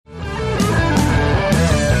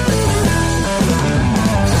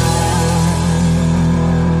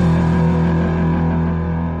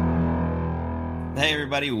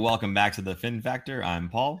everybody. Welcome back to the Fin Factor. I'm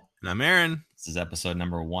Paul. And I'm Aaron. This is episode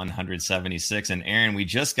number 176. And Aaron, we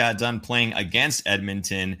just got done playing against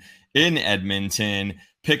Edmonton in Edmonton,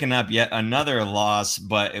 picking up yet another loss,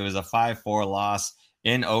 but it was a 5-4 loss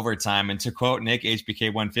in overtime. And to quote Nick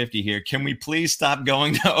HBK 150 here, can we please stop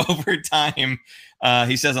going to overtime?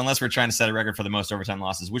 He says, unless we're trying to set a record for the most overtime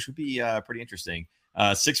losses, which would be pretty interesting.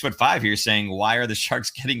 6'5" here saying, why are the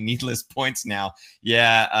Sharks getting needless points now?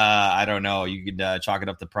 Yeah, I don't know. You could chalk it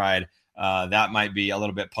up to pride. That might be a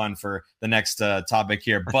little bit pun for the next topic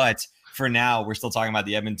here. But for now, we're still talking about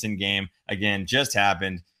the Edmonton game. Again, just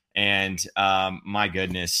happened. And my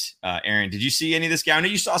goodness, Aaron, did you see any of this game? I know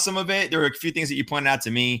you saw some of it. There were a few things that you pointed out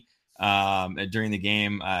to me during the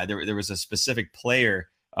game. There was a specific player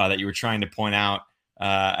that you were trying to point out.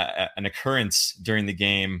 An occurrence during the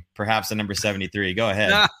game, perhaps the number 73. Go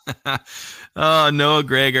ahead. Noah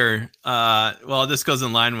Gregor. Well, this goes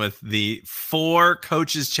in line with the 4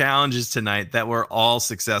 coaches challenges tonight that were all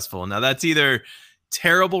successful. Now that's either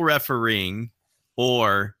terrible refereeing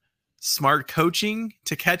or smart coaching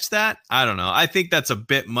to catch that. I don't know. I think that's a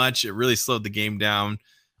bit much. It really slowed the game down.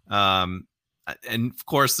 And of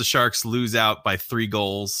course the Sharks lose out by 3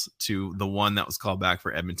 goals to the one that was called back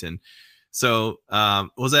for Edmonton. So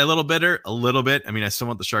was I a little bitter? A little bit. I mean, I still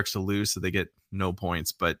want the Sharks to lose so they get no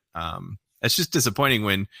points, but it's just disappointing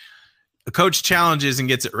when a coach challenges and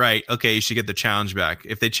gets it right. Okay, you should get the challenge back.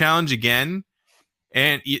 If they challenge again,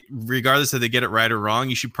 and regardless if they get it right or wrong,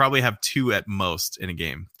 you should probably have 2 at most in a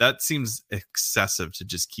game. That seems excessive to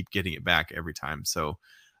just keep getting it back every time. So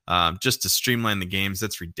just to streamline the games,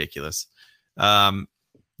 that's ridiculous.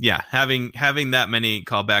 Yeah, having that many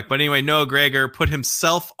called back. But anyway, Noah Gregor put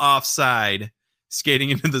himself offside, skating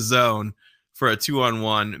into the zone for a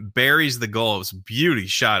 2-on-1, buries the goal. It was a beauty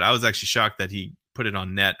shot. I was actually shocked that he put it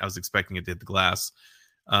on net. I was expecting it to hit the glass.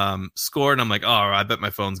 Scored, and I'm like, oh, I bet my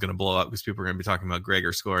phone's going to blow up because people are going to be talking about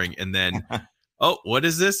Gregor scoring. And then, oh, what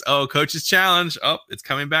is this? Oh, coach's challenge. Oh, it's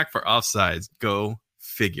coming back for offsides. Go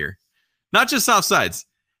figure. Not just offsides.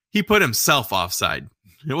 He put himself offside.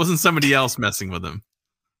 It wasn't somebody else messing with him.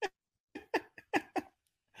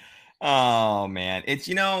 Oh man,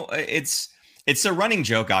 it's it's a running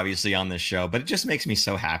joke obviously on this show, but it just makes me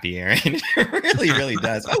so happy, Aaron. It really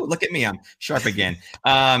does. Oh, look at me, I'm sharp again.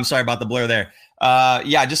 Sorry about the blur there.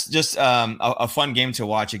 Yeah, just a fun game to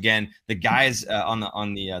watch. Again, the guys on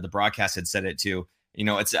the broadcast had said it too. You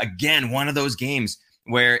know, it's again one of those games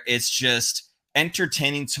where it's just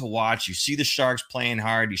entertaining to watch. You see the Sharks playing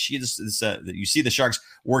hard. You see you see the Sharks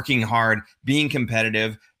working hard, being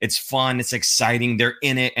competitive. It's fun. It's exciting. They're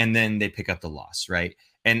in it, and then they pick up the loss, right?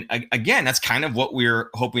 And again, that's kind of what we're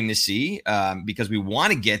hoping to see because we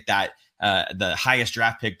want to get that the highest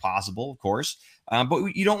draft pick possible, of course.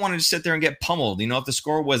 But you don't want to just sit there and get pummeled. You know, if the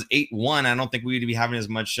score was 8-1, I don't think we'd be having as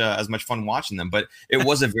much fun watching them. But it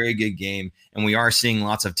was a very good game, and we are seeing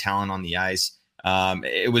lots of talent on the ice.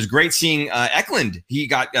 It was great seeing Eklund. He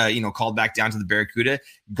got called back down to the Barracuda,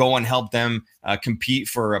 go and help them compete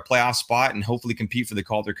for a playoff spot and hopefully compete for the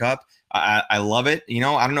Calder Cup. I love it. You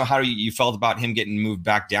know, I don't know how you felt about him getting moved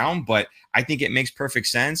back down, but I think it makes perfect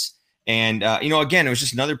sense. And again, it was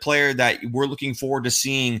just another player that we're looking forward to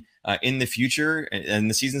seeing in the future and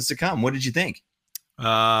the seasons to come. What did you think?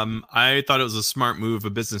 I thought it was a smart move, a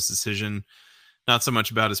business decision. Not so much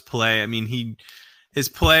about his play. I mean, his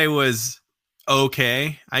play was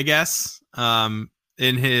okay, I guess. In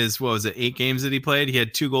his 8 games that he played, he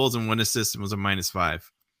had 2 goals and 1 assist and was a -5.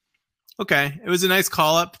 Okay, it was a nice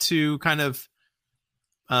call up to kind of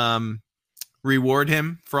reward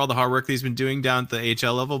him for all the hard work that he's been doing down at the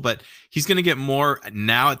AHL level, but he's going to get more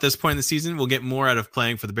now at this point in the season. We'll get more out of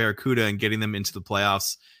playing for the Barracuda and getting them into the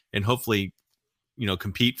playoffs and hopefully,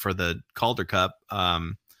 compete for the Calder Cup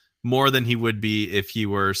more than he would be if he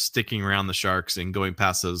were sticking around the Sharks and going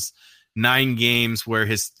past those 9 games where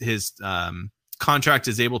his contract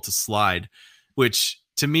is able to slide, which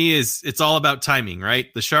to me it's all about timing,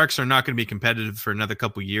 right? The Sharks are not going to be competitive for another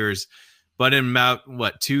couple years, but in about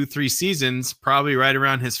 2-3 seasons, probably right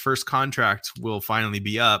around his first contract will finally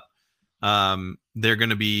be up. They're going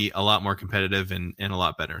to be a lot more competitive and a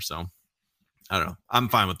lot better. So I don't know. I'm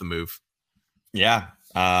fine with the move. Yeah.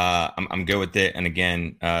 I'm good with it. And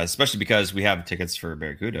again, especially because we have tickets for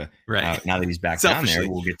Barracuda. Right. Now that he's back down there,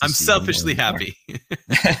 we'll get to I'm selfishly happy.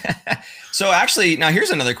 So actually, now here's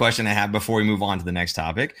another question I have before we move on to the next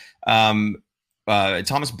topic. Thomas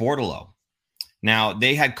Bordeleau. Now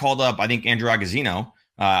they had called up, I think, Andrew Agozzino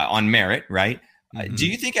on merit, right? Do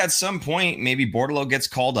you think at some point maybe Bordeleau gets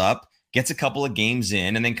called up gets a couple of games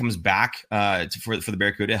in, and then comes back for the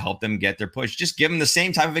Barracuda to help them get their push. Just give him the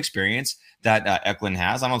same type of experience that Eklund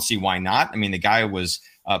has. I don't see why not. I mean, the guy was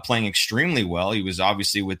playing extremely well. He was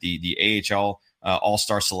obviously with the AHL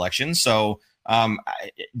All-Star selection. So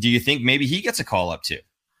do you think maybe he gets a call up too?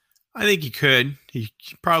 I think he could. He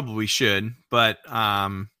probably should. But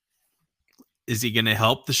is he going to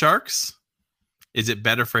help the Sharks? Is it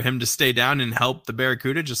better for him to stay down and help the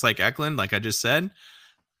Barracuda, just like Eklund, like I just said?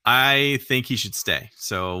 I think he should stay.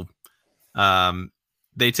 So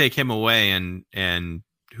they take him away, and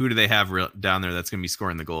who do they have down there that's going to be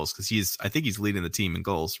scoring the goals? Because I think he's leading the team in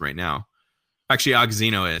goals right now. Actually,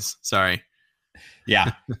 Agazino is. Sorry.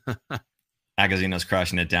 Yeah. Agazino's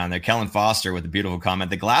crushing it down there. Kellen Foster with a beautiful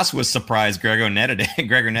comment. The glass was surprised. Gregor netted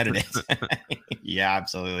it. Yeah,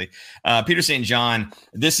 absolutely. Peter St. John,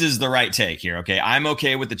 this is the right take here. Okay. I'm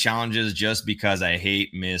okay with the challenges just because I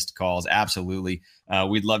hate missed calls. Absolutely.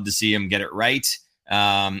 We'd love to see him get it right.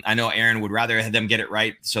 I know Aaron would rather have them get it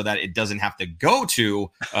right so that it doesn't have to go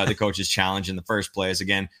to the coach's challenge in the first place.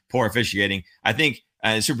 Again, poor officiating. I think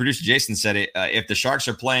super producer Jason said it. If the Sharks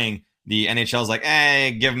are playing, the NHL is like,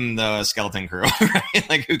 give them the skeleton crew, right?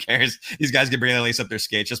 Like, who cares? These guys can barely lace up their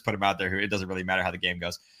skates. Just put them out there. It doesn't really matter how the game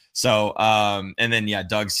goes. So, and then,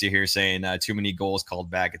 Doug's here saying too many goals called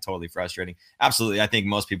back. It's totally frustrating. Absolutely. I think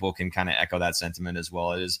most people can kind of echo that sentiment as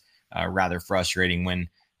well. It is rather frustrating when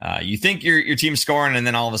you think your team's scoring and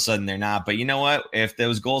then all of a sudden they're not. But you know what? If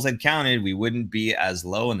those goals had counted, we wouldn't be as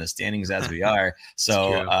low in the standings as we are.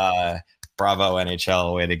 So, bravo,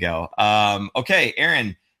 NHL. Way to go. Okay,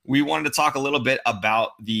 Aaron. We wanted to talk a little bit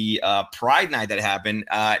about the Pride Night that happened.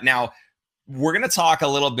 Now, we're going to talk a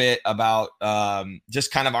little bit about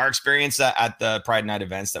just kind of our experience at the Pride Night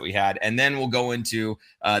events that we had. And then we'll go into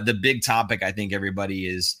the big topic I think everybody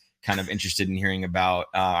is kind of interested in hearing about.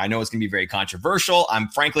 I know it's going to be very controversial. I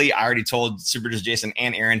already told Super Jason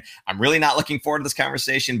and Aaron, I'm really not looking forward to this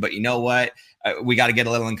conversation. But you know what? We got to get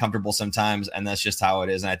a little uncomfortable sometimes. And that's just how it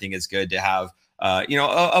is. And I think it's good to have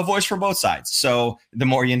a voice for both sides. So the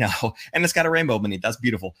more you know, and it's got a rainbow beneath. That's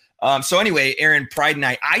beautiful. So anyway, Aaron, Pride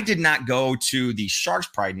Night. I did not go to the Sharks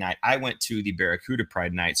Pride Night. I went to the Barracuda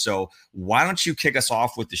Pride Night. So why don't you kick us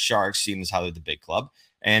off with the Sharks, seeing as how they're the big club,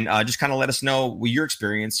 and just kind of let us know your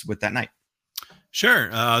experience with that night. Sure.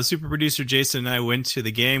 Super producer Jason and I went to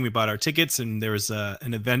the game. We bought our tickets, and there was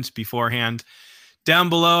an event beforehand. Down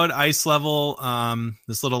below at ice level,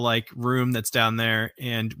 this little room that's down there.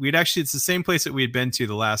 And it's the same place that we had been to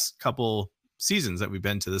the last couple seasons that we've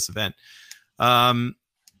been to this event.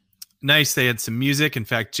 Nice. They had some music. In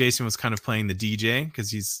fact, Jason was kind of playing the DJ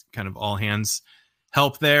because he's kind of all hands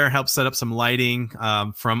help set up some lighting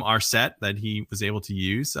from our set that he was able to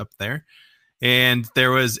use up there. And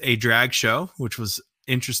there was a drag show, which was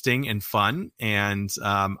interesting and fun. And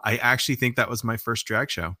I actually think that was my first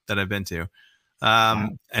drag show that I've been to.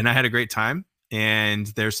 And I had a great time, and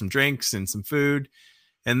there's some drinks and some food.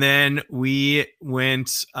 And then we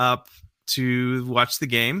went up to watch the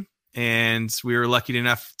game, and we were lucky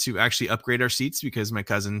enough to actually upgrade our seats because my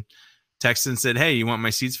cousin texted and said, "Hey, you want my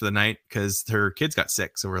seats for the night?" Because her kids got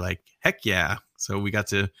sick. So we're like, heck yeah. So we got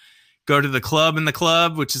to go to the club in the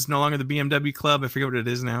club, which is no longer the BMW club. I forget what it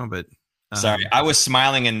is now, but sorry, I was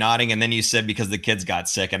smiling and nodding, and then you said because the kids got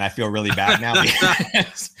sick, and I feel really bad now.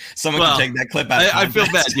 Someone can take that clip out. I feel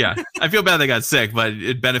bad. Yeah, I feel bad they got sick, but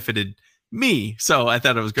it benefited me, so I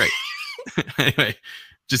thought it was great. Anyway,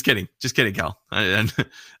 just kidding, Cal.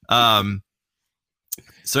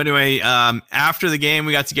 So anyway, after the game,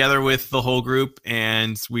 we got together with the whole group,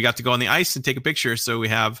 and we got to go on the ice and take a picture. So we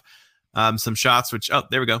have some shots.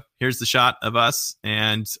 There we go. Here's the shot of us,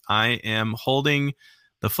 and I am holding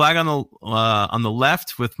the flag on the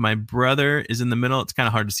left with my brother is in the middle. It's kind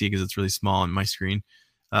of hard to see because it's really small on my screen.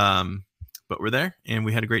 But we're there, and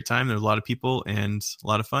we had a great time. There was a lot of people and a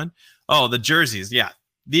lot of fun. Oh, the jerseys. Yeah.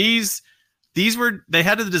 These were, they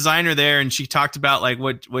had the designer there, and she talked about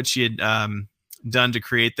what she had done to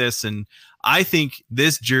create this. And I think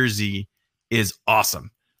this jersey is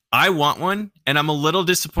awesome. I want one, and I'm a little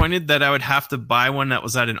disappointed that I would have to buy one that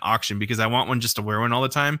was at an auction because I want one just to wear one all the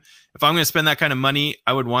time. If I'm going to spend that kind of money,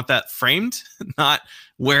 I would want that framed, not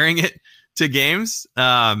wearing it to games.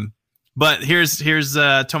 But here's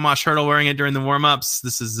Tomas Hertl wearing it during the warm-ups.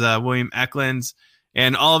 This is William Eklund.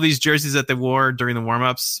 And all of these jerseys that they wore during the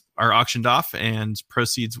warm-ups are auctioned off, and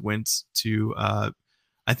proceeds went to I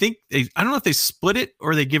don't know if they split it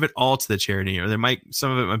or they give it all to the charity, or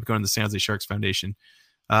some of it might be going to the San Jose Sharks Foundation.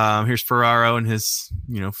 Here's Ferraro and his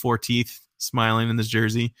 4 teeth smiling in this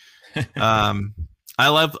jersey. I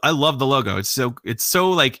love the logo. It's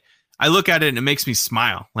so I look at it and it makes me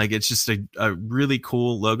smile. Like it's just a really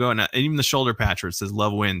cool logo, and even the shoulder patch where it says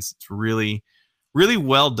 "Love Wins." It's really, really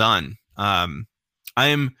well done. I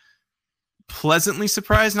am pleasantly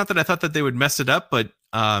surprised. Not that I thought that they would mess it up, but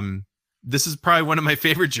this is probably one of my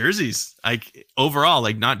favorite jerseys. Like overall,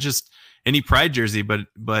 like not just any Pride jersey, but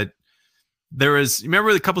there was, remember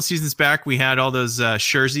a couple seasons back we had all those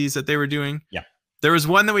jerseys that they were doing. Yeah, there was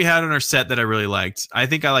one that we had on our set that I really liked. I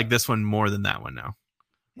think I like this one more than that one now.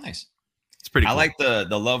 Nice. It's pretty cool. I like the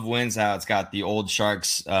Love Wins, how it's got the old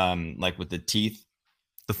Sharks like with the teeth,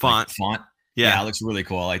 the font. Yeah, it looks really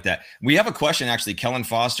cool. I like that. We have a question actually. Kellen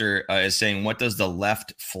Foster is saying, what does the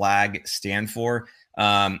left flag stand for?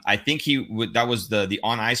 I think that was the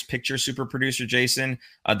on ice picture super producer Jason,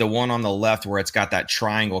 the one on the left where it's got that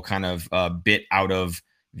triangle kind of bit out of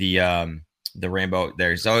the rainbow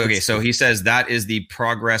there. So okay, so he says that is the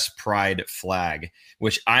Progress Pride flag,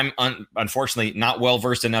 which I'm unfortunately not well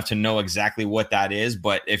versed enough to know exactly what that is,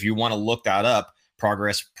 but if you want to look that up,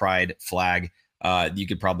 Progress Pride flag, you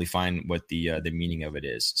could probably find what the meaning of it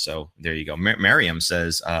is. So there you go. Miriam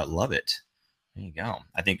says love it. There you go.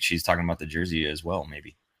 I think she's talking about the jersey as well,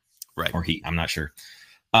 maybe. Right. Or I'm not sure.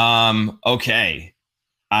 Okay.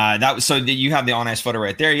 So you have the on ice photo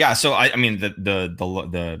right there. Yeah. So I mean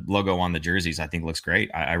the logo on the jerseys I think looks great.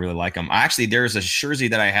 I really like them. There's a jersey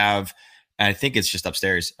that I have. I think it's just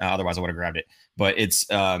upstairs. Otherwise I would have grabbed it. But it's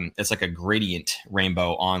like a gradient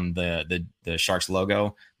rainbow on the Sharks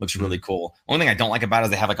logo. Looks really cool. Only thing I don't like about it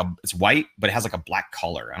is they have it's white, but it has like a black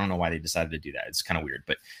color. I don't know why they decided to do that. It's kind of weird.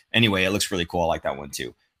 But anyway, it looks really cool. I like that one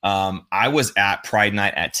too. I was at Pride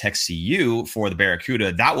Night at Tech CU for the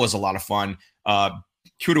Barracuda. That was a lot of fun.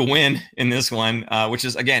 CUDA win in this one, which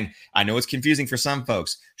is, again, I know it's confusing for some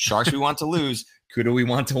folks. Sharks we want to lose, CUDA we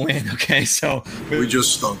want to win. Okay, so we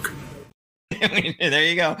just stunk. There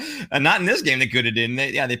you go. Not in this game they could have did.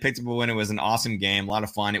 They picked up a win. It was an awesome game, a lot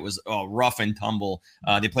of fun. It was rough and tumble.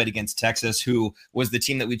 They played against Texas, who was the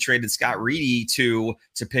team that we traded Scott Reedy to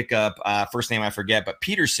pick up. First name I forget, but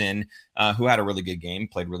Peterson, who had a really good game,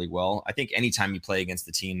 played really well. I think anytime you play against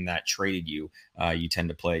the team that traded you, you tend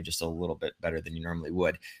to play just a little bit better than you normally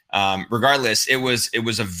would. Regardless, it was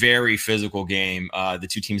a very physical game. The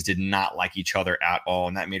two teams did not like each other at all,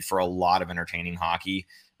 and that made for a lot of entertaining hockey.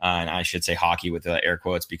 And I should say hockey with air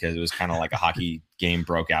quotes because it was kind of like a hockey game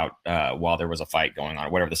broke out while there was a fight going on, or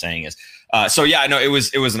whatever the saying is.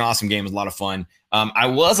 It was an awesome game. It was a lot of fun. I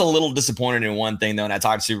was a little disappointed in one thing though, and I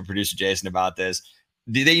talked to super producer Jason about this.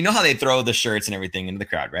 You know how they throw the shirts and everything into the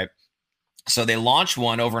crowd, right? So they launch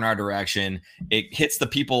one over in our direction. It hits the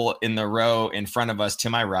people in the row in front of us to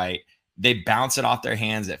my right. They bounce it off their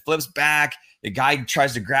hands. It flips back. The guy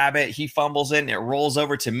tries to grab it. He fumbles it, and it rolls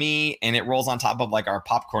over to me, and it rolls on top of like our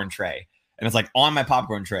popcorn tray. And it's like on my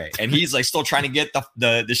popcorn tray. And he's like still trying to get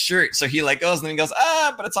the shirt. So he like goes and then he goes,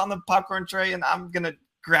 but it's on the popcorn tray, and I'm going to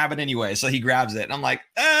grab it anyway. So he grabs it. And I'm like,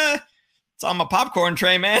 it's on my popcorn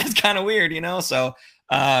tray, man. It's kind of weird, you know? So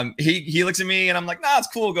he looks at me, and I'm like, nah, it's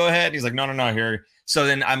cool. Go ahead. And he's like, no, here. So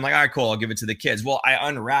then I'm like, all right, cool. I'll give it to the kids. Well, I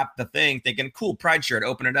unwrapped the thing thinking, cool, Pride shirt.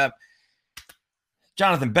 Open it up.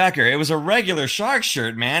 Jonathan Becker, it was a regular Shark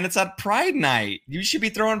shirt, man. It's at Pride Night. You should be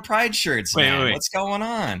throwing Pride shirts, man. Wait. What's going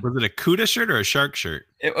on? Was it a CUDA shirt or a Shark shirt?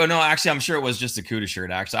 No, actually, I'm sure it was just a CUDA shirt,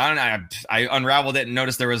 actually. I don't know. I unraveled it and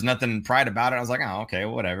noticed there was nothing Pride about it. I was like, oh, okay,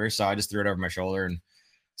 whatever. So I just threw it over my shoulder, and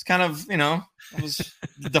it's kind of, it was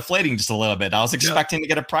deflating just a little bit. I was expecting to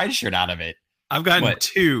get a Pride shirt out of it. I've gotten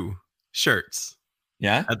 2 shirts.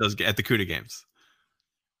 Yeah? At the CUDA games.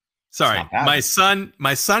 Sorry. My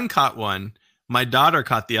son caught one. My daughter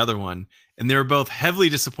caught the other one, and they were both heavily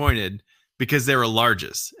disappointed because they were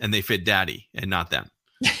largest and they fit daddy and not them.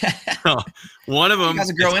 So one of them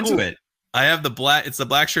doesn't grow into it. I have the black. It's the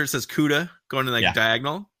black shirt that says CUDA going to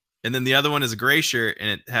diagonal, and then the other one is a gray shirt and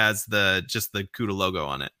it has just the CUDA logo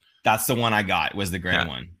on it. That's the one I got. Was the gray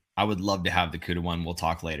one. I would love to have the CUDA one. We'll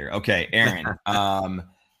talk later. Okay, Aaron.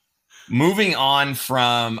 Moving on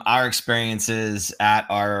from our experiences at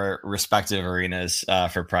our respective arenas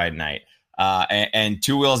for Pride Night. And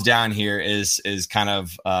Two Wheels Down here is kind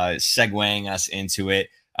of segueing us into it.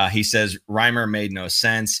 He says Reimer made no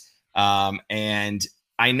sense. And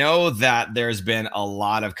I know that there's been a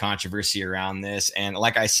lot of controversy around this. And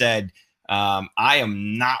like I said, I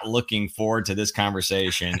am not looking forward to this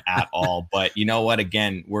conversation at all. But you know what?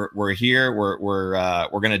 Again, we're here. We're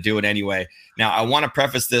going to do it anyway. Now, I want to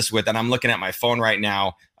preface this with, and I'm looking at my phone right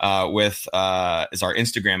now with is our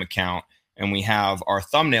Instagram account. And we have our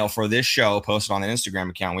thumbnail for this show posted on the Instagram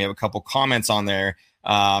account. We have a couple comments on there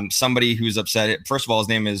Somebody who's upset. First of all, his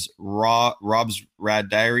name is Rob's Rad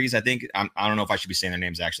Diaries. I think I don't know if I should be saying their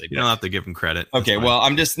names actually. You don't have to give him credit. Okay, well, I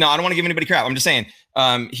don't want to give anybody crap. I'm just saying.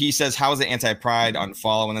 He says, "How is it anti-pride?"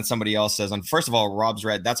 Unfollow, and then somebody else says, "First of all, Rob's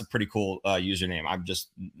Red. That's a pretty cool username. I'm just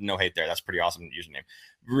no hate there. That's a pretty awesome username.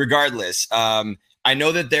 Regardless, I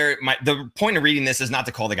know that the point of reading this is not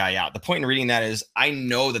to call the guy out. The point of reading that is I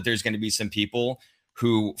know that there's going to be some people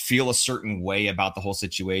who feel a certain way about the whole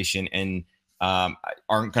situation and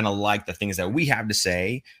aren't going to like the things that we have to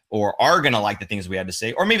say, or are going to like the things we have to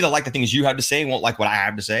say, or maybe they'll like the things you have to say and won't like what I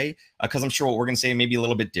have to say, because I'm sure what we're going to say may be a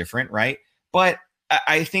little bit different, right? But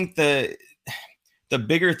I think the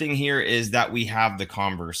bigger thing here is that we have the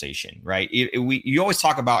conversation, right? You always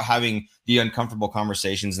talk about having the uncomfortable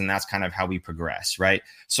conversations, and that's kind of how we progress, right?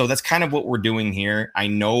 So that's kind of what we're doing here. I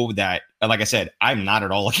know that, like I said, I'm not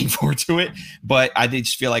at all looking forward to it, but I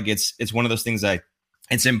just feel like it's one of those things that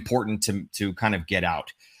it's important to kind of get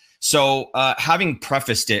out. So having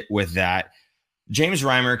prefaced it with that, James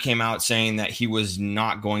Reimer came out saying that he was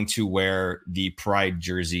not going to wear the Pride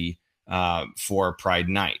jersey for Pride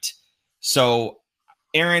Night. So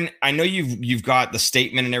Aaron, I know you've got the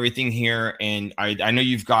statement and everything here, and I know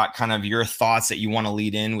you've got kind of your thoughts that you want to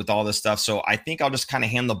lead in with all this stuff. So I think I'll just kind of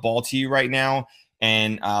hand the ball to you right now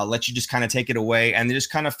and let you just kind of take it away and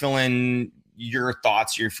just kind of fill in your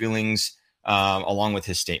thoughts, your feelings along with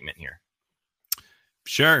his statement here.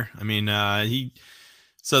 Sure. I mean,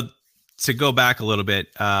 so to go back a little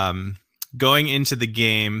bit, going into the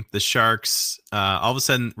game, the Sharks all of a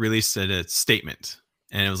sudden released a statement,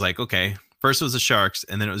 and it was like, okay, first it was the Sharks,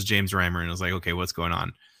 and then it was James Reimer, and it was like, okay, what's going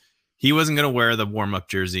on? He wasn't going to wear the warm-up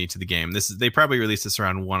jersey to the game. They probably released this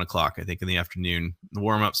around 1:00, I think, in the afternoon. The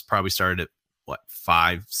warm-ups probably started at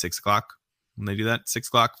 5, 6 o'clock when they do that, 6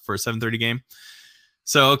 o'clock for a 7:30 game.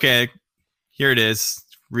 So, okay, here it is,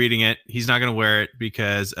 reading it. He's not going to wear it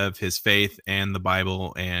because of his faith and the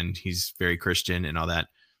Bible, and he's very Christian and all that.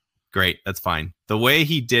 Great, that's fine. The way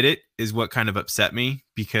he did it is what kind of upset me,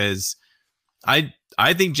 because I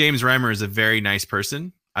think James Reimer is a very nice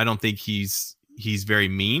person. I don't think he's very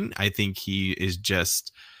mean. I think he is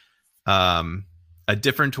just a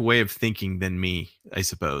different way of thinking than me, I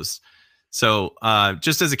suppose. So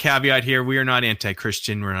just as a caveat here, we are not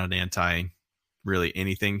anti-Christian. We're not anti really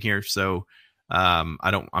anything here. So I'm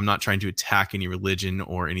not trying to attack any religion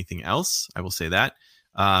or anything else. I will say that.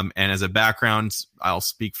 And as a background, I'll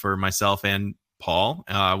speak for myself and Paul.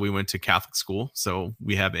 We went to Catholic school, so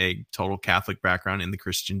we have a total Catholic background in the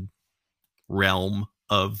Christian realm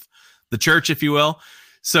of the church, if you will.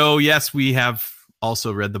 So yes, we have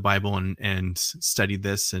also read the Bible and studied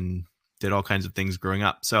this and did all kinds of things growing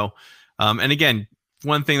up. So, and again,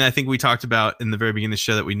 one thing that I think we talked about in the very beginning of the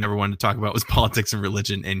show that we never wanted to talk about was politics and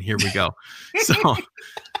religion, and here we go. So,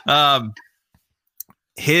 I've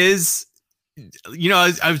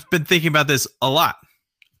been thinking about this a lot.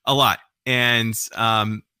 And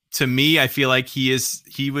to me, I feel like he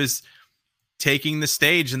was taking the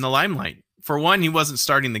stage in the limelight. For one, he wasn't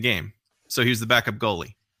starting the game, so he was the backup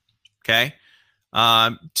goalie. Okay.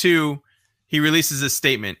 2, he releases this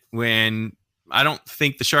statement when I don't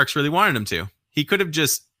think the Sharks really wanted him to. He could have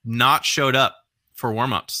just not showed up for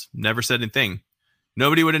warmups, never said anything.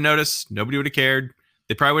 Nobody would have noticed. Nobody would have cared.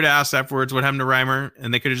 They probably would have asked afterwards what happened to Reimer,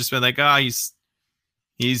 and they could have just been like,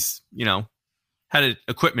 he's had an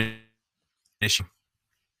equipment issue.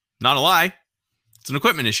 Not a lie. It's an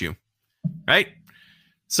equipment issue, right?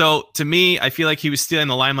 So to me, I feel like he was stealing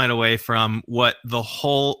the limelight away from what the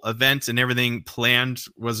whole event and everything planned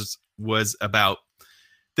was about.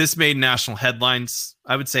 This made national headlines.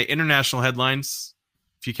 I would say international headlines,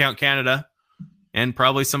 if you count Canada, and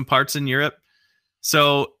probably some parts in Europe.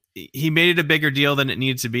 So he made it a bigger deal than it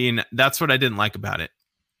needed to be, and that's what I didn't like about it.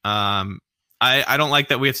 I don't like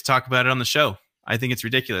that we have to talk about it on the show. I think it's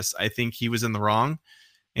ridiculous. I think he was in the wrong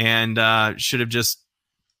and should have just,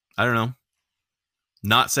 I don't know,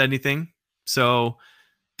 not said anything. So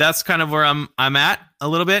that's kind of where I'm at a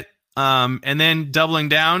little bit. And then doubling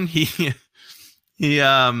down, he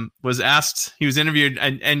was asked, he was interviewed,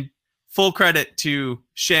 and full credit to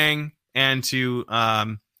Shang and to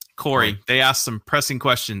Corey. They asked some pressing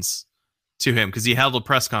questions to him because he held a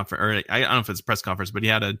press conference, or I don't know if it's a press conference, but he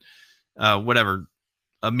had a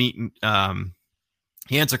meeting.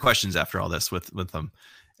 He answered questions after all this with them,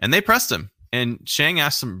 and they pressed him. And Shang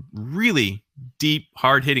asked some really deep,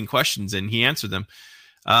 hard hitting questions, and he answered them.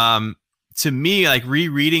 To me, like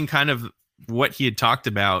rereading kind of what he had talked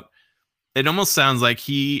about, it almost sounds like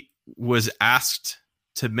he was asked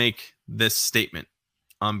to make this statement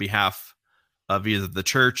on behalf of either the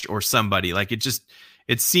church or somebody. Like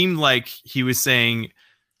it seemed like he was saying,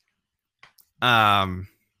 I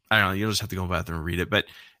don't know. You'll just have to go back and read it. But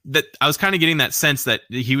that I was kind of getting that sense that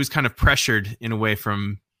he was kind of pressured in a way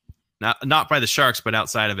from not by the Sharks, but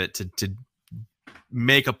outside of it to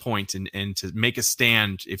make a point and to make a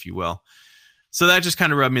stand, if you will. So that just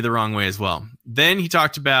kind of rubbed me the wrong way as well. Then he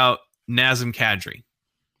talked about Nazem Kadri.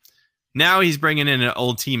 Now he's bringing in an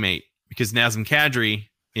old teammate because Nazem Kadri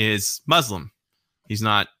is Muslim. He's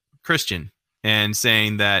not Christian. And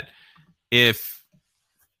saying that if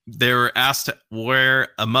they were asked to wear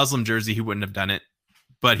a Muslim jersey, he wouldn't have done it.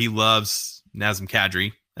 But he loves Nazem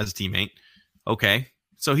Kadri as a teammate. Okay.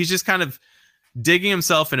 So he's just kind of digging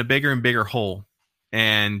himself in a bigger and bigger hole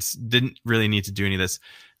and didn't really need to do any of this.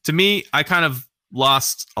 To me, I kind of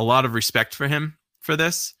lost a lot of respect for him for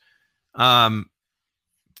this.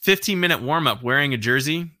 15-minute warm-up wearing a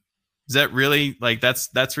jersey. Is that really like that's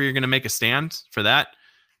where you're going to make a stand for that?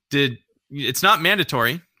 It's not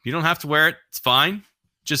mandatory. You don't have to wear it. It's fine.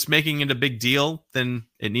 Just making it a big deal than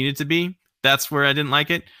it needed to be. That's where I didn't like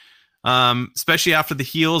it. Especially after the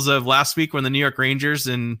heels of last week when the New York Rangers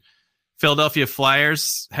and Philadelphia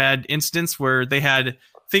Flyers had incidents where they had,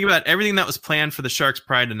 think about everything that was planned for the Sharks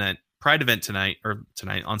Pride event tonight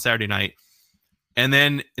on Saturday night. And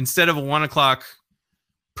then instead of a 1:00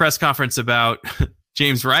 press conference about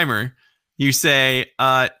James Reimer, you say,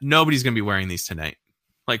 nobody's going to be wearing these tonight.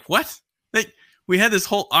 Like, what? Like, we had this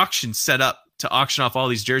whole auction set up to auction off all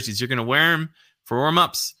these jerseys. You're going to wear them for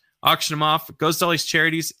warm-ups, auction them off. It goes to all these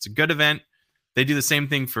charities. It's a good event. They do the same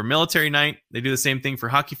thing for military night. They do the same thing for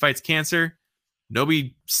Hockey Fights Cancer.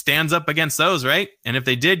 Nobody stands up against those, right? And if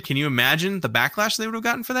they did, can you imagine the backlash they would have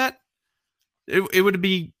gotten for that? It would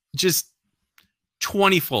be just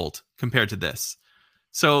 20-fold compared to this.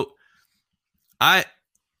 So I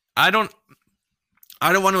don't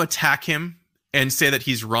want to attack him and say that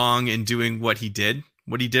he's wrong in doing what he did.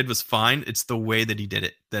 What he did was fine. It's the way that he did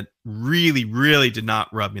it that really, really did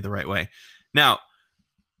not rub me the right way. Now,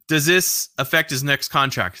 does this affect his next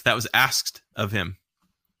contract? That was asked of him.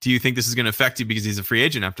 Do you think this is going to affect you because he's a free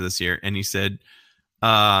agent after this year? And he said,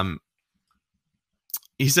 I'd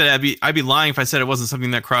be lying if I said it wasn't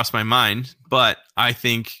something that crossed my mind, but I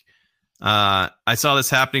think I saw this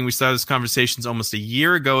happening. We started this conversations almost a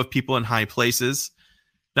year ago with people in high places,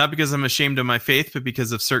 not because I'm ashamed of my faith, but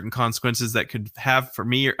because of certain consequences that could have for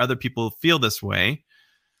me or other people feel this way,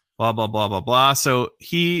 blah, blah, blah, blah, blah. So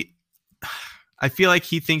I feel like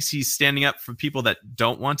he thinks he's standing up for people that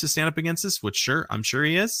don't want to stand up against this, which I'm sure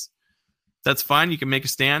he is. That's fine. You can make a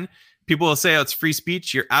stand. People will say, oh, it's free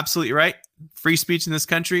speech. You're absolutely right. Free speech in this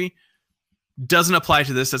country doesn't apply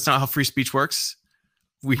to this. That's not how free speech works.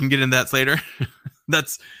 We can get into that later.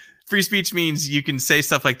 That's free speech means you can say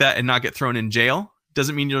stuff like that and not get thrown in jail.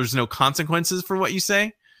 Doesn't mean there's no consequences for what you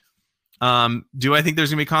say. Do I think there's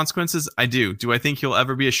going to be consequences? I do. Do I think he'll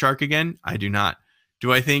ever be a Shark again? I do not.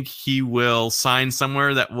 Do I think he will sign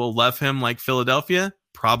somewhere that will love him like Philadelphia?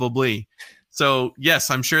 Probably. So, yes,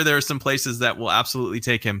 I'm sure there are some places that will absolutely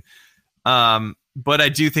take him. But I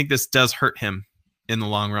do think this does hurt him in the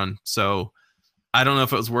long run. So I don't know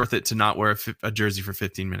if it was worth it to not wear a jersey for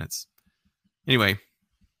 15 minutes. Anyway,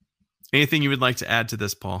 anything you would like to add to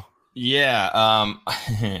this, Paul? Yeah.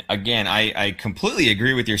 Again, I completely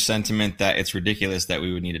agree with your sentiment that it's ridiculous that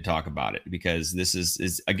we would need to talk about it because this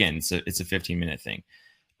is again, it's a 15-minute thing.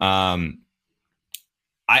 I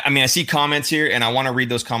mean, I see comments here and I want to read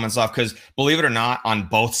those comments off because believe it or not, on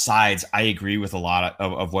both sides, I agree with a lot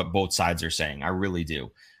of what both sides are saying. I really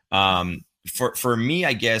do. For me,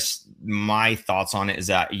 I guess my thoughts on it is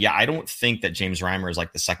that, yeah, I don't think that James Reimer is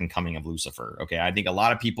like the second coming of Lucifer. Okay. I think a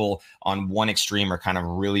lot of people on one extreme are kind of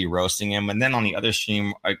really roasting him. And then on the other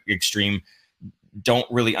extreme don't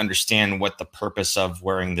really understand what the purpose of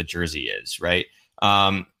wearing the jersey is. Right.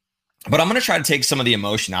 But I'm going to try to take some of the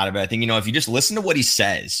emotion out of it. I think, if you just listen to what he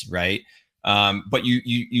says, right. But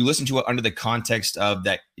you listen to it under the context of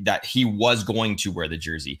that he was going to wear the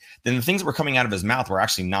jersey, then the things that were coming out of his mouth were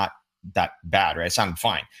actually not that bad, right? It sounded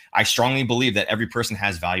fine. I strongly believe that every person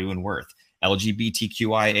has value and worth.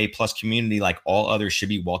 LGBTQIA plus community, like all others, should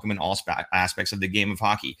be welcome in all aspects of the game of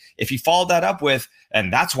hockey. If he followed that up with,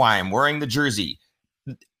 and that's why I'm wearing the jersey,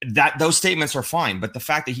 that those statements are fine. But the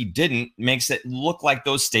fact that he didn't makes it look like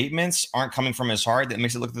those statements aren't coming from his heart. That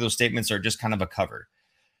makes it look like those statements are just kind of a cover.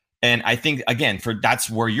 And I think, again, that's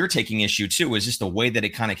where you're taking issue too, is just the way that it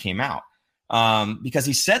kind of came out. Because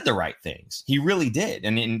he said the right things. He really did.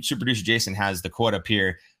 And Super Producer Jason has the quote up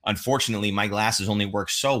here. Unfortunately, my glasses only work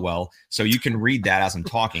so well, so you can read that as I'm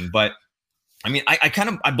talking. But I mean,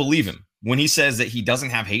 I believe him when he says that he doesn't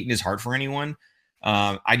have hate in his heart for anyone.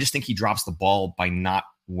 I just think he drops the ball by not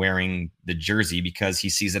wearing the jersey because he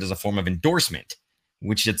sees it as a form of endorsement,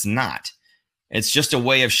 which it's not. It's just a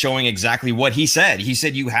way of showing exactly what he said. He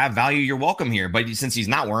said, you have value, you're welcome here. But since he's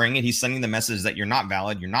not wearing it, he's sending the message that you're not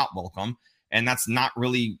valid, you're not welcome. And that's not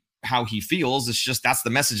really how he feels. It's just that's the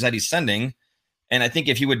message that he's sending. And I think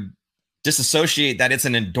if he would disassociate that it's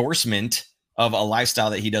an endorsement of a lifestyle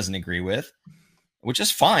that he doesn't agree with, which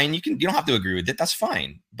is fine. You don't have to agree with it. That's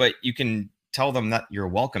fine. But you can tell them that you're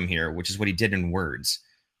welcome here, which is what he did in words.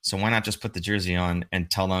 So why not just put the jersey on and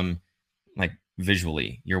tell them, like,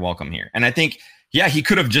 visually, you're welcome here? And I think, yeah, he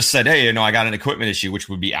could have just said, hey, I got an equipment issue, which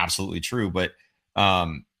would be absolutely true. But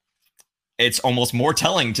it's almost more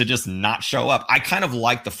telling to just not show up. I kind of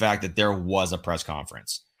like the fact that there was a press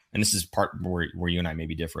conference. And this is part where you and I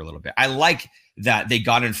maybe differ a little bit. I like that they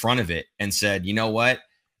got in front of it and said, you know what?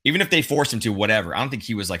 Even if they forced him to, whatever. I don't think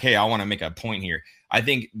he was like, hey, I want to make a point here. I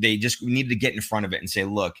think they just needed to get in front of it and say,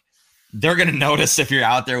 look, they're going to notice if you're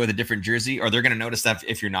out there with a different jersey, or they're going to notice that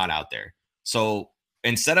if you're not out there. So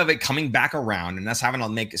instead of it coming back around and us having to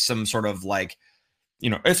make some sort of like,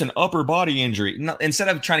 it's an upper body injury. No, instead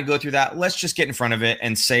of trying to go through that, let's just get in front of it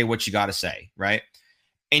and say what you got to say, right?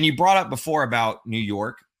 And you brought up before about New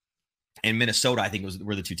York and Minnesota, I think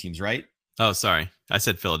were the two teams, right? Oh, sorry. I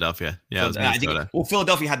said Philadelphia. Yeah, it was Minnesota.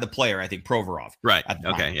 Philadelphia had the player, I think, Provorov. Right.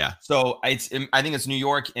 Okay, yeah. So I think it's New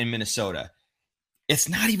York and Minnesota. It's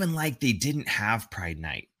not even like they didn't have Pride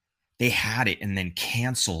Night. They had it and then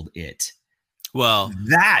canceled it. Well,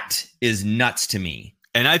 that is nuts to me.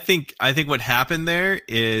 And I think what happened there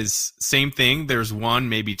is same thing. There's one,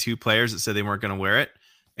 maybe two players that said they weren't going to wear it.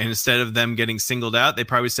 And instead of them getting singled out, they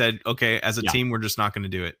probably said, okay, as a team, we're just not going to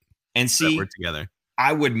do it. And see, we're together.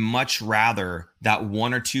 I would much rather that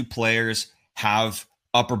one or two players have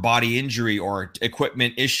upper body injury or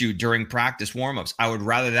equipment issue during practice warmups. I would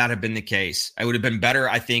rather that have been the case. It would have been better,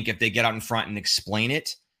 I think, if they get out in front and explain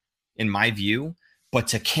it, in my view. But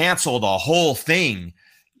to cancel the whole thing,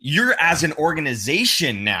 you're as an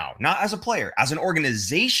organization now, not as a player, as an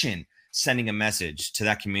organization, sending a message to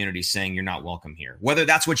that community saying you're not welcome here. Whether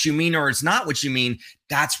that's what you mean or it's not what you mean,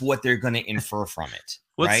 that's what they're going to infer from it.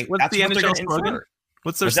 Right? What's the NHL slogan?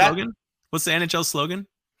 What's their slogan? What's the NHL slogan?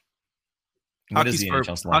 What is the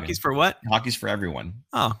NHL slogan? Hockey's for what? Hockey's for everyone.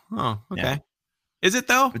 Oh, okay. Yeah. Is it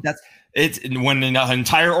though? But it's when an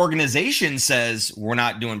entire organization says we're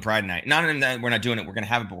not doing Pride Night. Not in that we're not doing it. We're going to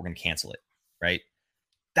have it, but we're going to cancel it. Right?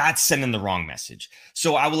 That's sending the wrong message.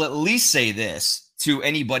 So I will at least say this to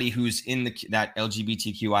anybody who's in that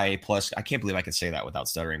LGBTQIA plus. I can't believe I can say that without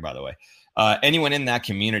stuttering. By the way, anyone in that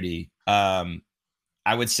community, I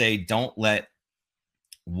would say don't let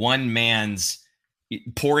one man's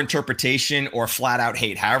poor interpretation or flat out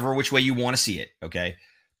hate, however which way you want to see it, okay?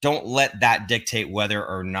 Don't let that dictate whether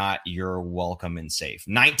or not you're welcome and safe.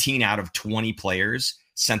 19 out of 20 players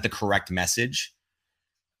sent the correct message.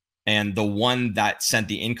 And the one that sent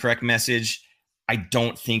the incorrect message, I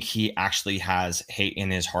don't think he actually has hate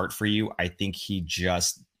in his heart for you. I think he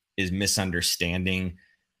just is misunderstanding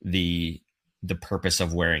the purpose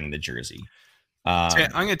of wearing the jersey. I'm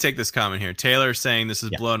going to take this comment here. Taylor saying this is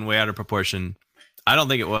blown way out of proportion. I don't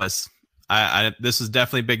think it was. This is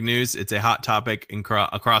definitely big news. It's a hot topic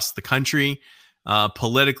across the country,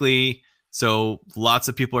 politically. So lots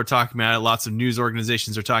of people are talking about it. Lots of news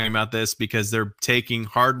organizations are talking about this because they're taking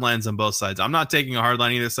hard lines on both sides. I'm not taking a hard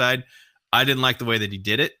line either side. I didn't like the way that he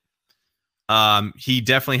did it. He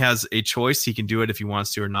definitely has a choice. He can do it if he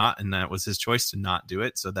wants to or not. And that was his choice to not do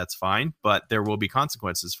it. So that's fine. But there will be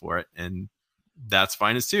consequences for it. And that's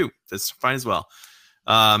fine as too. That's fine as well.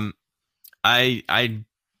 I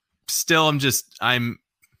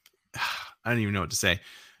don't even know what to say.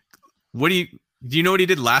 Do you know what he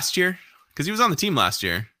did last year? Because he was on the team last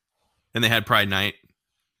year and they had Pride Night.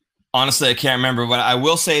 Honestly, I can't remember, but I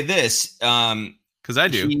will say this. Because I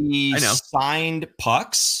do. He I know. Signed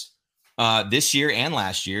pucks this year and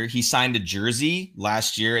last year. He signed a jersey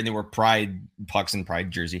last year, and they were Pride pucks and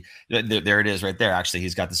Pride jersey. There it is right there. Actually,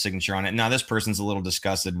 he's got the signature on it. Now, this person's a little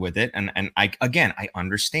disgusted with it. And I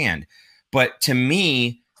understand. But to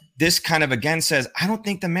me, this kind of again says, I don't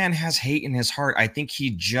think the man has hate in his heart. I think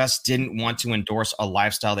he just didn't want to endorse a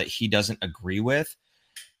lifestyle that he doesn't agree with.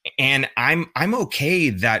 And I'm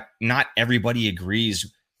okay that not everybody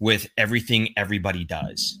agrees with everything everybody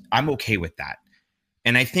does. I'm okay with that.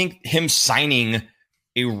 And I think him signing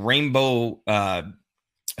a rainbow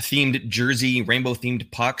themed jersey, rainbow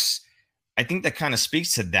themed pucks, I think that kind of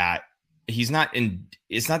speaks to that. It's not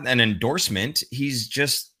an endorsement. He's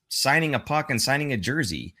just signing a puck and signing a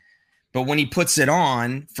jersey. But when he puts it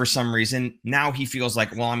on for some reason, now he feels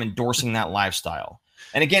like, well, I'm endorsing that lifestyle.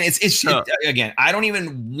 And again, again, I don't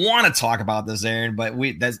even want to talk about this, Aaron, but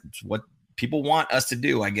that's what people want us to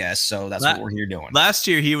do, I guess. So that's what we're here doing. Last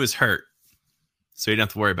year he was hurt. so you don't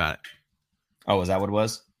have to worry about it. Oh, is that what it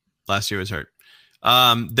was? Last year was hurt.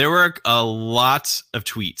 There were a lot of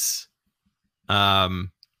tweets.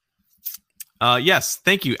 Yes,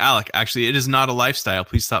 thank you, Alec. Actually, it is not a lifestyle.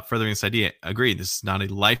 Please stop furthering this idea. Agreed. This is not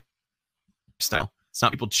a lifestyle. It's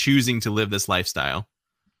not people choosing to live this lifestyle.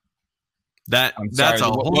 That's a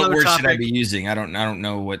whole what other word topic. should I be using? I don't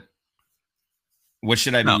know what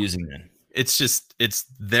should I be using then? It's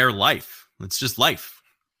their life. It's just life.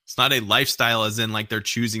 It's not a lifestyle as in like they're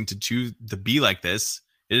choosing to be like this.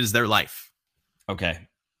 It is their life. Okay.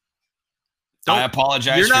 I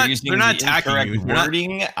apologize for using the incorrect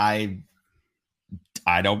wording. I'm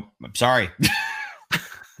sorry.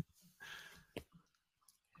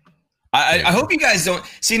 I hope you guys don't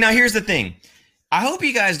see. Now, here's the thing. I hope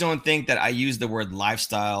you guys don't think that I use the word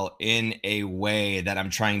lifestyle in a way that I'm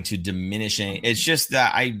trying to diminish it. It's just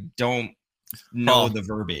that I don't know the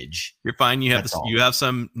verbiage. You're fine. You have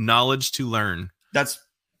some knowledge to learn. That's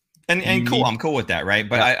and cool. I'm cool with that, right?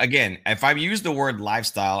 But again, if I use the word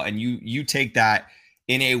lifestyle and you take that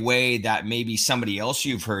in a way that maybe somebody else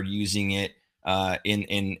you've heard using it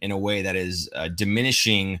in a way that is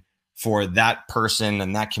diminishing for that person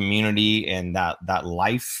and that community and that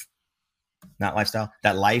life. Not lifestyle,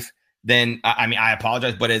 that life, then I mean, I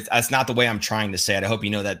apologize, but that's not the way I'm trying to say it. I hope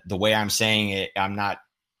you know that the way I'm saying it, I'm not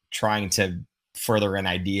trying to further an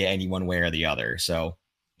idea any one way or the other. So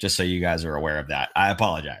just so you guys are aware of that, I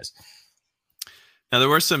apologize. Now, there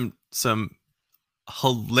were some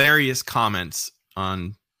hilarious comments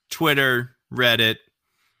on Twitter, Reddit,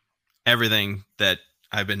 everything that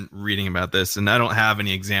I've been reading about this, and I don't have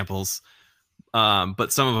any examples,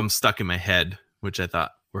 but some of them stuck in my head, which I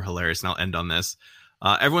thought were hilarious, and I'll end on this.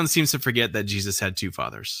 Everyone seems to forget that Jesus had two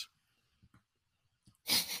fathers.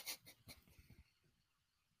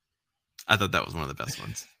 I thought that was one of the best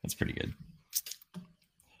ones. That's pretty good.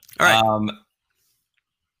 All right.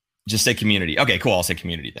 Just say community. Okay, cool. I'll say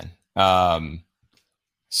community then.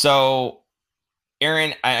 So,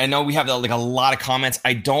 Aaron, I know we have a lot of comments.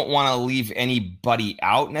 I don't want to leave anybody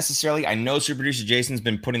out necessarily. I know Super Producer Jason's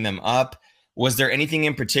been putting them up. Was there anything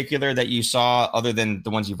in particular that you saw other than the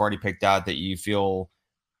ones you've already picked out that you feel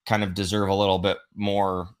kind of deserve a little bit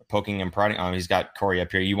more poking and prodding? Oh, he's got Corey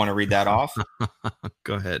up here. You want to read that off?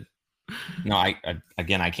 Go ahead. No, I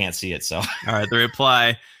can't see it. So, all right. The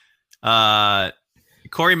reply,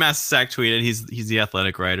 Corey Massasak tweeted, he's the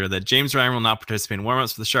athletic writer, that James Reimer will not participate in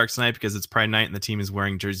warm-ups for the Sharks tonight because it's Pride Night and the team is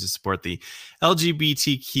wearing jerseys to support the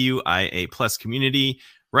LGBTQIA plus community.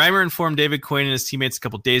 Reimer informed David Quinn and his teammates a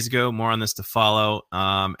couple days ago. More on this to follow.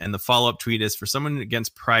 And the follow-up tweet is, for someone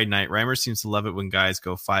against Pride Night, Reimer seems to love it when guys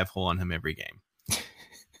go 5-hole on him every game.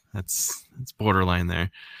 That's borderline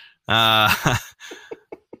there. Yeah,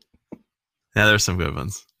 there's some good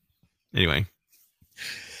ones. Anyway.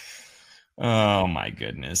 Oh my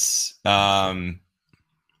goodness. Yeah.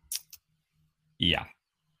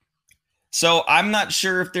 So I'm not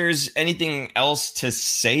sure if there's anything else to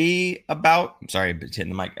say about. I'm sorry, but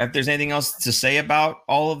hitting the mic. If there's anything else to say about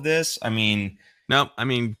all of this, I mean, no. I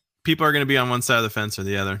mean, people are going to be on one side of the fence or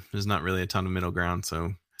the other. There's not really a ton of middle ground.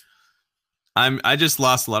 So I just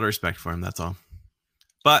lost a lot of respect for him. That's all.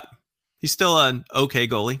 But he's still an okay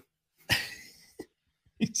goalie.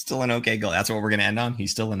 He's still an okay goalie. That's what we're going to end on.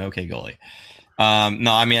 He's still an okay goalie.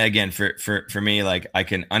 No, I mean, again, for me, like, I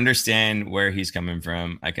can understand where he's coming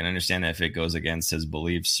from. I can understand if it goes against his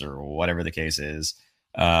beliefs or whatever the case is.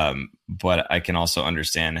 But I can also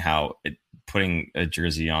understand how putting a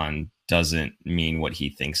jersey on doesn't mean what he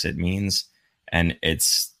thinks it means. And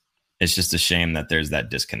it's just a shame that there's that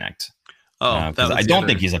disconnect. I don't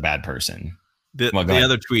think he's a bad person. The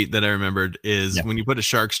other tweet that I remembered is when you put a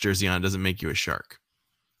Sharks jersey on, it doesn't make you a Shark.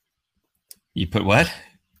 You put what?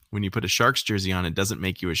 When you put a Sharks jersey on, it doesn't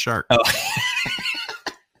make you a Shark. Oh.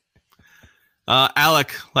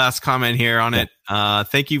 Alec, last comment here on it.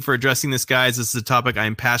 Thank you for addressing this, guys. This is a topic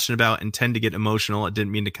I'm passionate about and tend to get emotional. It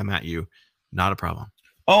didn't mean to come at you. Not a problem.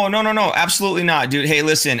 Oh, no, absolutely not, dude. Hey,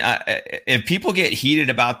 listen, if people get heated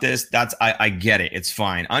about this, I get it. It's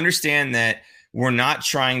fine. Understand that we're not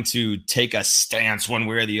trying to take a stance one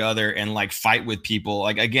way or the other and like fight with people.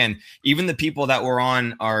 Like, again, even the people that were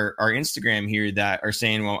on our Instagram here that are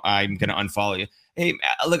saying, well, I'm going to unfollow you. Hey,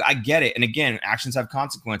 look, I get it. And again, actions have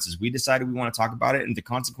consequences. We decided we want to talk about it, and the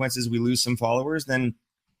consequences, we lose some followers, then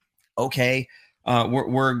okay.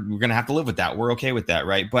 We're going to have to live with that. We're okay with that.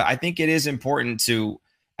 Right. But I think it is important to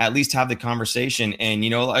at least have the conversation. And,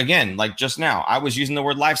 again, like just now, I was using the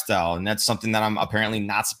word lifestyle, and that's something that I'm apparently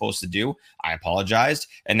not supposed to do. I apologized.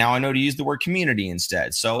 And now I know to use the word community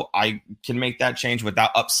instead. So I can make that change without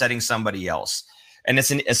upsetting somebody else. And it's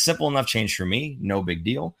a simple enough change for me. No big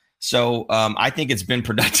deal. So I think it's been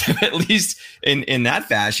productive, at least in that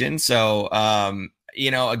fashion. So,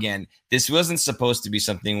 again, this wasn't supposed to be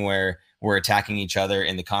something where we're attacking each other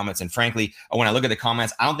in the comments. And frankly, when I look at the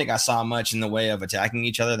comments, I don't think I saw much in the way of attacking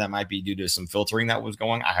each other. That might be due to some filtering that was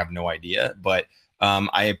going. I have no idea. But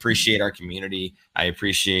I appreciate our community. I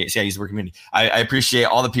appreciate, I use the word community. I appreciate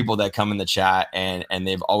all the people that come in the chat, and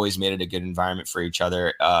they've always made it a good environment for each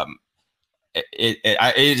other. It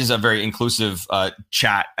is a very inclusive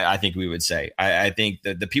chat, I think we would say. I think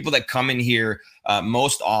that the people that come in here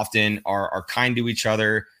most often are kind to each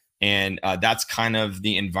other. And that's kind of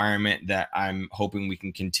the environment that I'm hoping we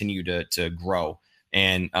can continue to grow.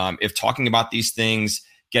 And if talking about these things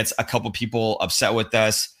gets a couple people upset with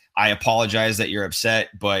us, I apologize that you're upset,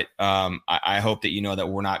 but I hope that you know that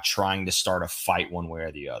we're not trying to start a fight one way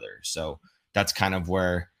or the other. So that's kind of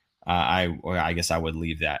where I guess I would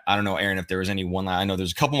leave that. I don't know, Aaron, if there was any one. I know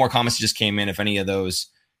there's a couple more comments that just came in. If any of those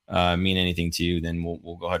mean anything to you, then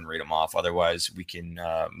we'll go ahead and read them off. Otherwise, we can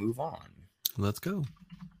move on. Let's go.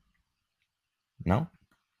 No?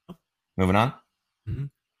 Moving on? Mm-hmm.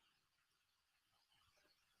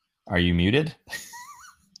 Are you muted?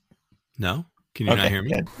 No? Can you not hear me?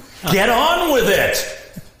 Good. Get on with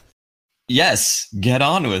it! Yes, get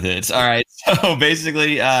on with it. All right. So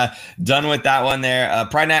basically, done with that one there.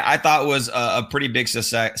 Pride Night, I thought was a pretty big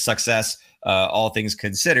success, all things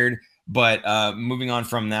considered. But moving on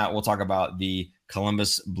from that, we'll talk about the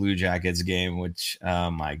Columbus Blue Jackets game, which,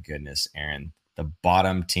 my goodness, Aaron, the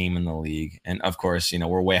bottom team in the league. And of course,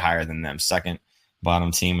 we're way higher than them. Second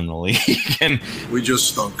bottom team in the league. And we just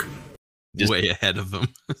stunk. Way ahead of them.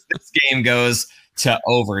 This game goes to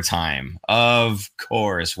overtime. Of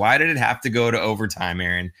course. Why did it have to go to overtime,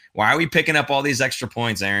 Aaron? Why are we picking up all these extra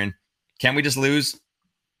points, Aaron? Can't we just lose?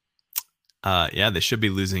 Yeah, they should be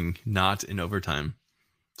losing not in overtime.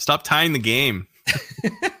 Stop tying the game.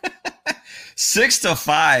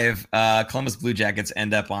 6-5, Columbus Blue Jackets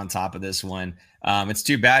end up on top of this one. It's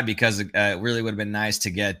too bad because it really would have been nice to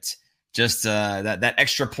get just that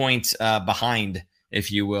extra point behind, if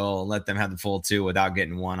you will, let them have the full 2 without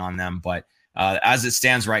getting 1 on them. But as it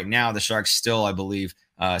stands right now, the Sharks still, I believe,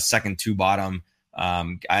 second to bottom.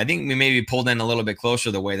 I think we maybe pulled in a little bit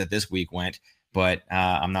closer the way that this week went, but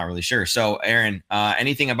I'm not really sure. So, Aaron,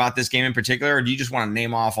 anything about this game in particular, or do you just want to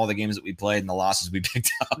name off all the games that we played and the losses we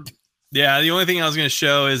picked up? Yeah, the only thing I was going to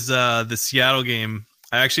show is the Seattle game.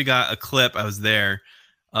 I actually got a clip, I was there,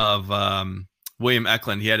 of William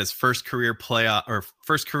Eklund. He had his first career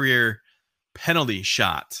penalty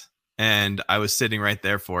shot, and I was sitting right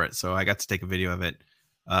there for it, so I got to take a video of it.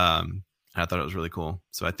 I thought it was really cool.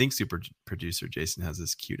 So I think super producer Jason has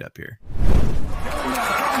this queued up here.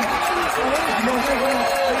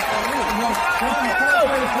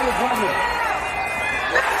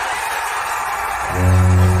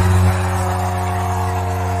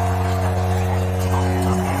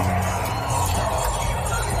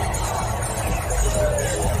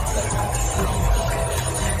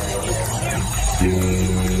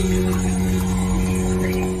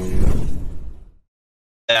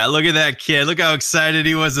 Yeah, look at that kid. Look how excited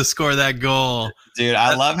he was to score that goal. Dude,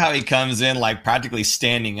 I love how he comes in like practically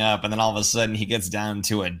standing up, and then all of a sudden he gets down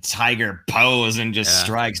to a tiger pose and just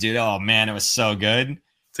strikes, dude. Oh, man, it was so good.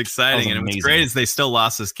 It's exciting. And what's great is they still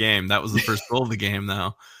lost this game. That was the first goal of the game,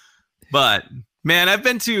 though. But, man, I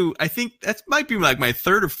think that might be like my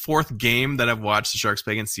 3rd or 4th game that I've watched the Sharks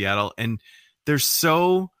play against Seattle, and they're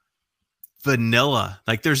so vanilla.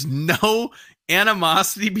 Like, there's no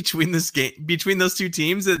animosity between those 2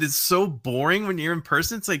 teams. That is so boring when you're in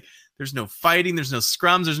person. It's like there's no fighting, there's no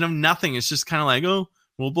scrums, there's no nothing. It's just kind of like, oh,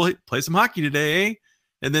 we'll play some hockey today, eh?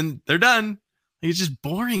 And then they're done. It's just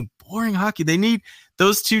boring hockey.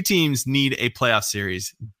 Those 2 teams need a playoff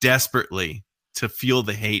series desperately to feel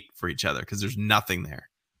the hate for each other, because there's nothing there.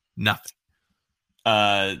 Nothing.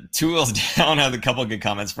 Two Wheels Down had a couple of good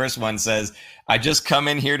comments. First one says, I just come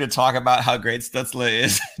in here to talk about how great Stutzla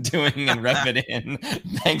is doing and rep it in.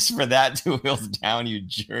 Thanks for that, Two Wheels Down, you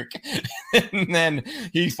jerk. And then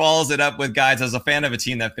he follows it up with, guys, as a fan of a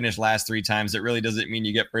team that finished last 3 times, it really doesn't mean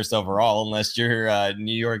you get first overall unless you're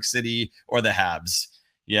New York City or the Habs.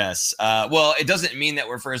 Yes. Well, it doesn't mean that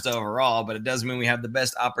we're first overall, but it does mean we have the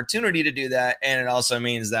best opportunity to do that. And it also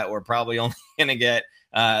means that we're probably only going to get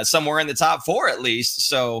somewhere in the top 4 at least.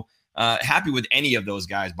 So happy with any of those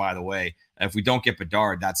guys, by the way. If we don't get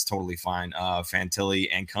Bedard, that's totally fine. Fantilli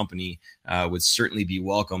and company would certainly be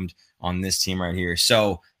welcomed on this team right here.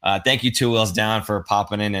 So thank you, Two Wheels Down, for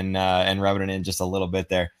popping in and rubbing it in just a little bit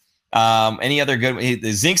there. Any other good?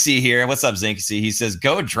 Zinksy here. What's up, Zinksy? He says,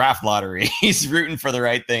 "Go draft lottery." He's rooting for the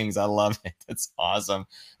right things. I love it. That's awesome.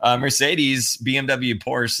 Mercedes, BMW,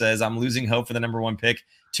 Porsche says, "I'm losing hope for the number one pick.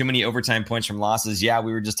 Too many overtime points from losses." Yeah,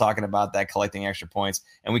 we were just talking about that, collecting extra points,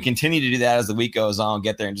 and we continue to do that as the week goes on. I'll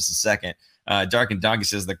get there in just a second. Dark and Donkey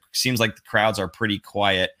says, seems like the crowds are pretty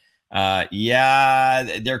quiet.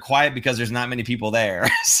 Yeah, they're quiet because there's not many people there.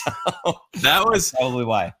 So that was probably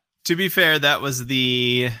why. To be fair, that was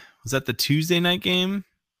that the Tuesday night game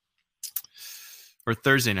or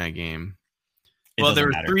Thursday night game? Well, there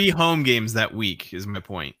were 3 home games that week, is my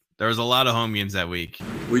point. There was a lot of home games that week.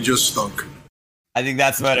 We just stunk. I think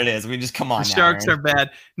that's what it is. We just come on. The Sharks are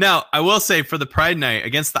bad. Now, I will say for the Pride night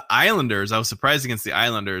against the Islanders, I was surprised against the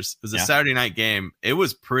Islanders. It was a Saturday night game. It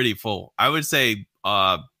was pretty full. I would say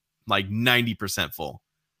like 90% full.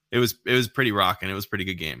 It was pretty rocking. It was a pretty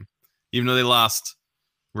good game. Even though they lost,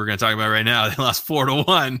 we're going to talk about it right now. They lost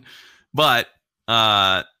 4-1, but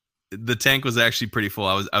the tank was actually pretty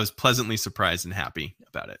full. I was pleasantly surprised and happy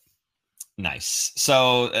about it. Nice.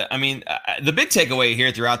 So, I mean, the big takeaway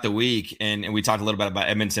here throughout the week, and we talked a little bit about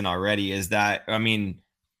Edmonton already, is that, I mean,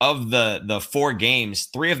 of the 4 games,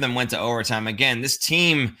 3 of them went to overtime. Again, this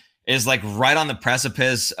team is like right on the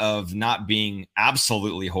precipice of not being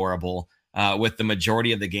absolutely horrible with the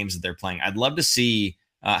majority of the games that they're playing. I'd love to see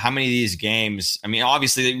how many of these games, I mean,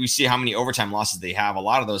 obviously we see how many overtime losses they have. A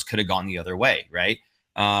lot of those could have gone the other way, right?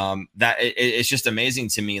 It's just amazing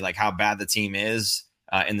to me, like how bad the team is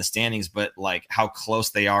in the standings, but like how close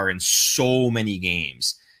they are in so many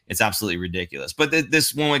games. It's absolutely ridiculous. But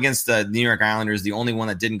this one against the New York Islanders, the only one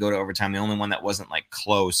that didn't go to overtime, the only one that wasn't like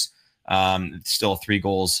close, still 3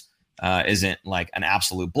 goals isn't like an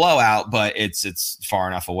absolute blowout, but it's far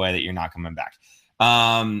enough away that you're not coming back.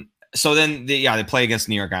 So then they play against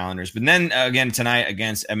New York Islanders, but then again tonight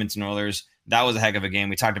against Edmonton Oilers, that was a heck of a game.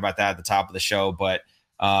 We talked about that at the top of the show, but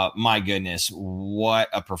my goodness, what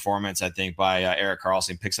a performance, I think, by Erik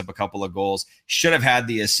Karlsson. Picks up a couple of goals. Should have had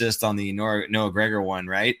the assist on the Noah Gregor one,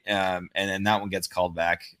 right? And then that one gets called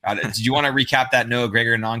back. Did you want to recap that Noah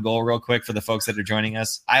Gregor non-goal real quick for the folks that are joining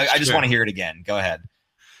us? I just want to hear it again. Go ahead.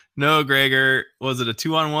 Noah Gregor, was it a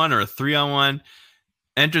 2-on-1 or a 3-on-1?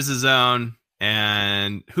 Enters the zone,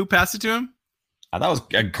 and who passed it to him? That was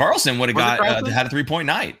Karlsson would have had a 3-point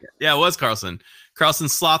night. Yeah, it was Karlsson. Karlsson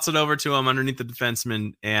slots it over to him underneath the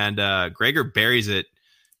defenseman, and Gregor buries it.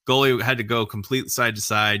 Goalie had to go complete side to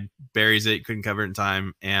side, buries it, couldn't cover it in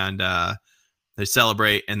time, and they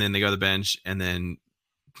celebrate, and then they go to the bench, and then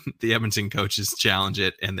the Edmonton coaches challenge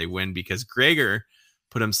it, and they win because Gregor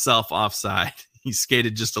put himself offside. He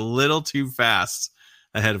skated just a little too fast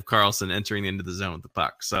ahead of Karlsson entering into the zone with the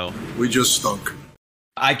puck. So we just stunk.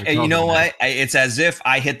 You know what? It's as if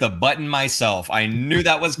I hit the button myself. I knew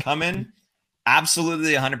that was coming.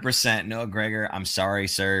 Absolutely 100%. Noah Gregor, I'm sorry,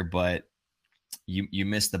 sir, but you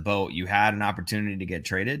missed the boat. You had an opportunity to get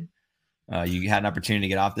traded. You had an opportunity to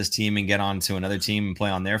get off this team and get on to another team and play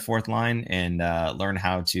on their 4th line and learn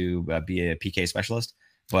how to be a PK specialist.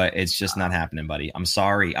 But it's just not happening, buddy. I'm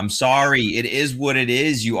sorry. It is what it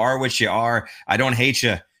is. You are what you are. I don't hate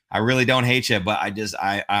you. I really don't hate you, but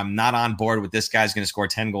I'm not on board with this guy's going to score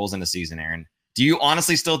 10 goals in a season, Aaron. Do you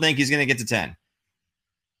honestly still think he's going to get to 10?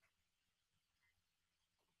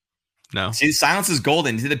 No. See, silence is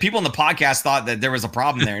golden. The people in the podcast thought that there was a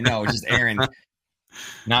problem there. No, it's just Aaron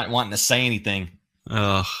not wanting to say anything.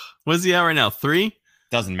 What is he at right now? 3?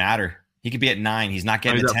 Doesn't matter. He could be at 9. He's not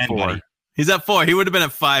getting to 10, 4. buddy. He's at 4. He would have been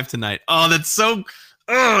at 5 tonight. Oh, that's so.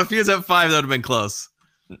 Oh, if he was at 5, that would have been close.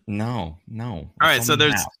 No. All right, so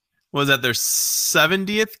there's. Was that their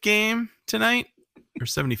 70th game tonight or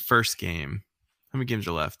 71st game? How many games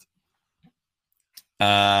are left?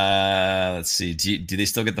 Let's see. Do they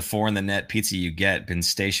still get the 4 in the net pizza you get? Been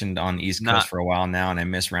stationed on the East Coast for a while now, and I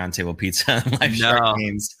miss Roundtable Pizza and Live Shark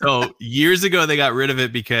games. So years ago, they got rid of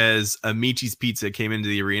it because Amici's Pizza came into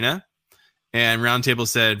the arena, and Roundtable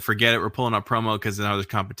said, "Forget it. We're pulling out promo because now there's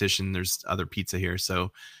competition. There's other pizza here."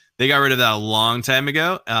 So they got rid of that a long time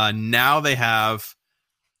ago. Now they have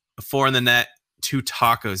 4 in the net, 2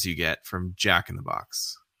 tacos you get from Jack in the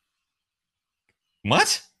Box.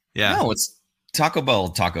 What? Yeah. No, it's Taco Bell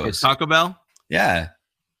tacos. It's Taco Bell? Yeah.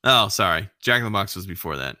 Oh, sorry. Jack in the Box was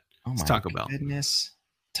before that. Oh my Taco Bell. Goodness.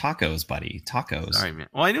 Tacos, buddy. Tacos. Sorry, man.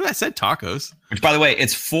 Well, I knew I said tacos. Which, by the way,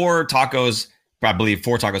 it's 4 tacos, I believe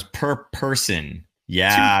 4 tacos per person.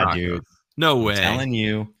 Yeah, dude. No way. I'm telling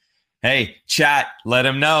you. Hey, chat, let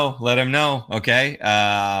him know. Okay.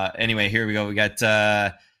 Anyway, here we go. We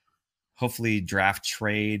got hopefully draft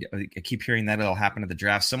trade. I keep hearing that it'll happen at the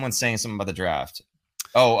draft. Someone's saying something about the draft.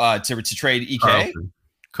 Oh, to trade EK?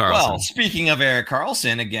 Carlson. Well, speaking of Eric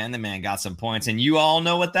Carlson, again, the man got some points, and you all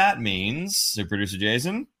know what that means. So, producer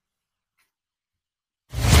Jason.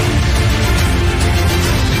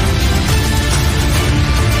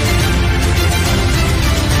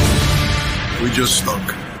 We just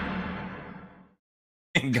stunk.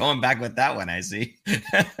 Going back with that one, I see.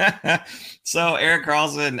 So Eric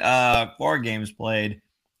Carlson, 4 games played.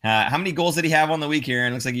 How many goals did he have on the week here?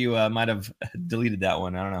 And it looks like you might have deleted that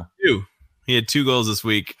one. I don't know. 2. He had 2 goals this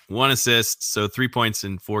week, 1 assist, so 3 points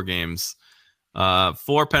in 4 games.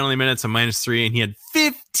 4 penalty minutes, a -3, and he had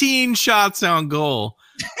 15 shots on goal.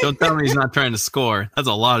 Don't tell me he's not trying to score. That's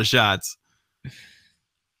a lot of shots.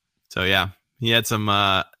 So yeah, he had some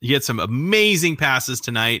amazing passes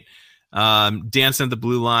tonight. Dancing at the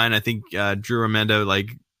blue line. I think Drew Remendo, like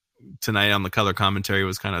tonight on the color commentary,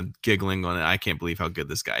 was kind of giggling on it. I can't believe how good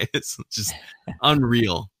this guy is. Just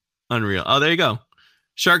unreal. Oh, there you go.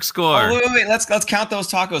 Shark score. Oh, wait. Let's count those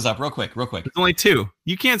tacos up real quick. There's only 2.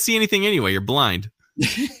 You can't see anything anyway. You're blind.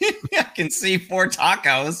 I can see 4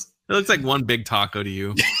 tacos. It looks like one big taco to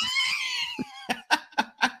you.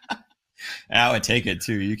 I would take it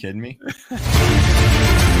too. Are you kidding me?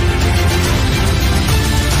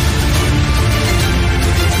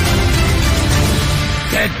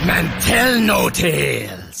 Dead men tell no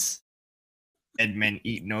tales. Dead men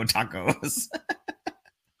eat no tacos.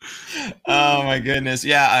 Oh my goodness.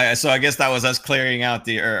 Yeah. So I guess that was us clearing out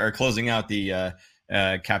or closing out the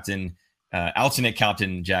captain, alternate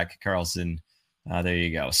captain Jack Carlson. There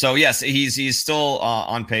you go. So yes, he's still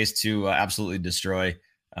on pace to absolutely destroy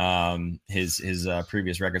his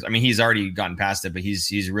previous records. I mean, he's already gotten past it, but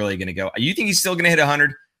he's really going to go. You think he's still going to hit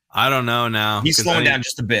 100? I don't know now. He's slowing down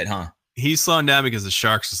just a bit, huh? He's slowing down because the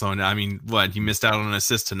Sharks are slowing down. I mean, what? He missed out on an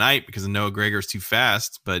assist tonight because Noah Gregor's too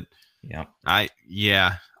fast. But yeah,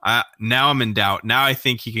 now I'm in doubt. Now I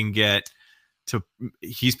think he can get to.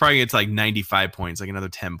 He's probably going to like 95 points, like another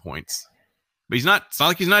 10 points. But he's not. It's not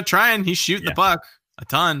like he's not trying. He's shooting the puck a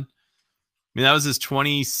ton. I mean, that was his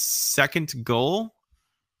 22nd goal,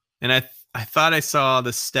 and I thought I saw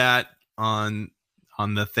the stat on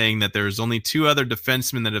the thing that there's only 2 other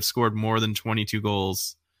defensemen that have scored more than 22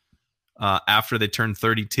 goals after they turned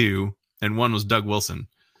 32, and one was Doug Wilson.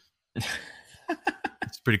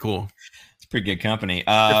 It's pretty cool. It's pretty good company.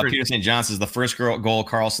 Peter St. John says the first goal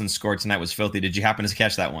Carlson scored tonight was filthy. Did you happen to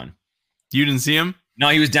catch that one? You didn't see him? No,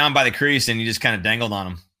 he was down by the crease, and he just kind of dangled on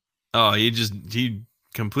him. Oh, he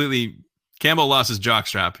completely... Campbell lost his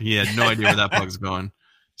jockstrap. He had no idea where that puck was going.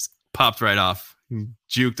 Just popped right off. He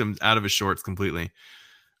juked him out of his shorts completely.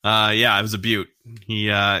 It was a beaut. He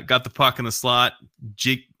got the puck in the slot,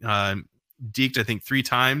 deked, I think, 3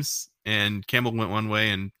 times, and Campbell went one way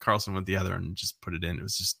and Carlson went the other and just put it in. It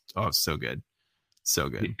was just, so good. So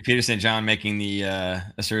good. Peter St. John making the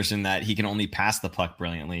assertion that he can only pass the puck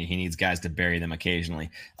brilliantly. He needs guys to bury them occasionally.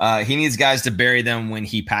 He needs guys to bury them when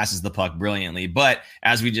he passes the puck brilliantly. But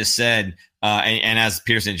as we just said, and as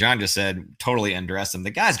Peter St. John just said, totally underestimate him.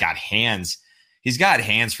 The guy's got hands. He's got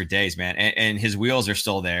hands for days, man. And his wheels are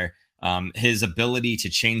still there. His ability to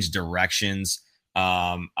change directions.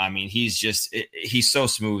 I mean, he's so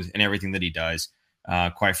smooth in everything that he does.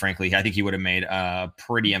 Quite frankly, I think he would have made a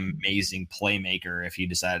pretty amazing playmaker if he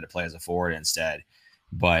decided to play as a forward instead.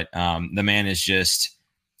 But the man is just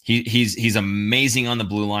he's amazing on the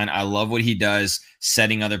blue line. I love what he does,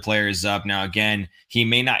 setting other players up. Now, again, he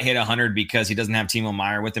may not hit 100 because he doesn't have Timo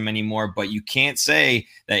Meier with him anymore, but you can't say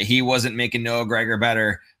that he wasn't making Noah Gregor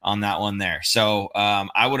better on that one there. So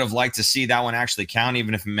I would have liked to see that one actually count,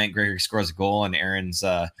 even if it meant Gregor scores a goal and Aaron's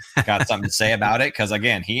got something to say about it. Because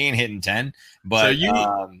again, he ain't hitting 10. But are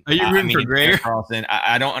you rooting for Gregor? Carlson,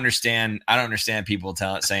 I don't understand. I don't understand people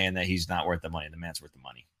saying that he's not worth the money. The man's worth the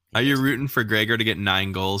money. Are you rooting for Gregor to get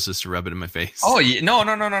 9 goals just to rub it in my face? Oh, no.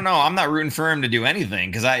 I'm not rooting for him to do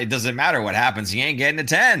anything because it doesn't matter what happens. He ain't getting a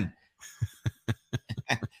 10.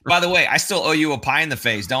 By the way, I still owe you a pie in the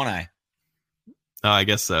face, don't I? Oh, I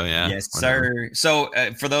guess so, yeah. Yes, whatever. Sir.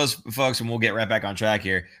 So for those folks, and we'll get right back on track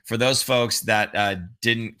here, for those folks that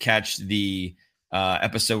didn't catch the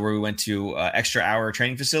episode where we went to extra hour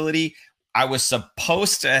training facility, I was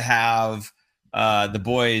supposed to have the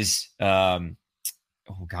boys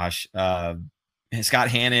Scott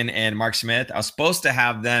Hannon and Mark Smith. I was supposed to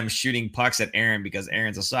have them shooting pucks at Aaron because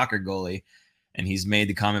Aaron's a soccer goalie, and he's made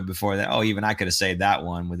the comment before that, even I could have saved that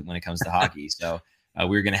one when it comes to hockey. So we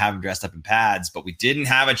were going to have him dressed up in pads, but we didn't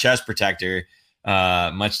have a chest protector,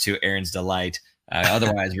 much to Aaron's delight.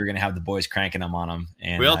 Otherwise, we were going to have the boys cranking them on him.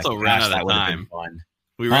 And we also ran out of time.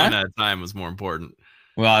 We ran out of time was more important.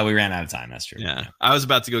 Well, we ran out of time. That's true. Yeah. I was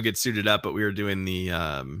about to go get suited up, but we were doing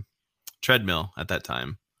the treadmill at that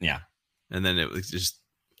time. Yeah. And then it was just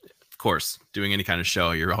course, doing any kind of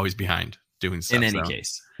show, you're always behind doing stuff. In any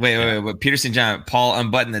case. Wait. Peter St. John, Paul,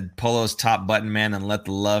 unbutton the polo's top button, man, and let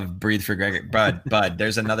the love breathe for Greg. Bud,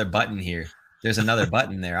 there's another button here. There's another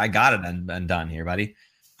button there. I got it undone here, buddy.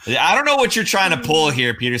 I don't know what you're trying to pull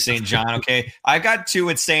here, Peter St. John, okay? I got two.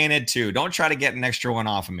 It's saying it too. Don't try to get an extra one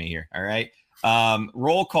off of me here, all right?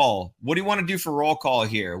 Roll call. What do you want to do for roll call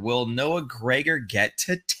here? Will Noah Gregor get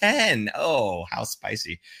to 10? Oh, how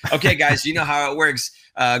spicy. Okay, guys, you know how it works.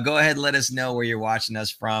 Go ahead, let us know where you're watching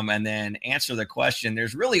us from, and then answer the question.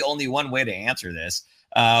 There's really only one way to answer this.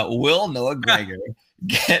 Will Noah Gregor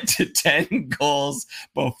get to 10 goals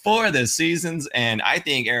before the seasons? And I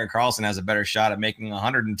think Erik Karlsson has a better shot at making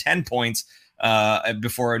 110 points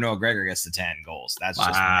before Noah Gregor gets to 10 goals. That's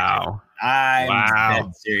just wow. I'm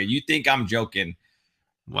dead serious. You think I'm joking?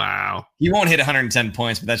 Wow. He won't hit 110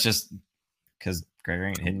 points, but that's just because Gregor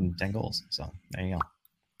ain't hitting 10 goals. So there you go.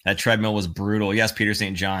 That treadmill was brutal. Yes, Peter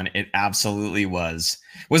St. John, it absolutely was.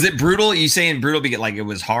 Was it brutal? You saying brutal because like it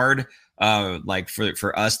was hard, like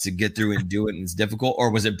for us to get through and do it, and it's difficult,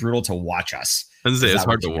 or was it brutal to watch us? It's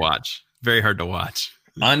hard to watch. Very hard to watch.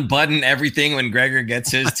 Unbutton everything when Gregor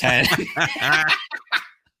gets his 10.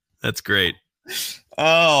 That's great.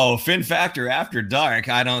 Oh, Fin Factor after dark.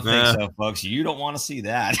 I don't think so, folks. You don't want to see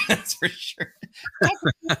that. That's for sure.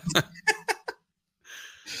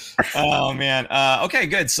 Oh, man. Okay,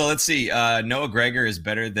 good. So let's see. Noah Gregor is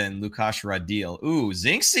better than Lukáš Radil. Ooh,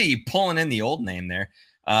 Zinksy pulling in the old name there.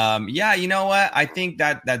 Yeah, you know what? I think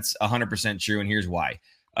that's 100% true, and here's why.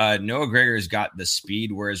 Noah Gregor's got the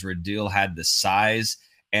speed, whereas Radil had the size,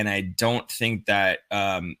 and I don't think that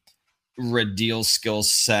Radil's skill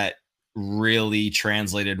set really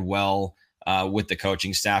translated well with the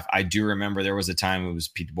coaching staff. I do remember there was a time, it was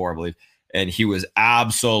Pete DeBoer, I believe, and he was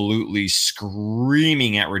absolutely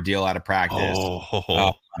screaming at Radil out of practice.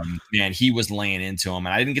 Man, he was laying into him,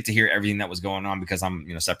 and I didn't get to hear everything that was going on because I'm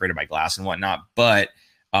separated by glass and whatnot, but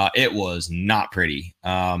it was not pretty.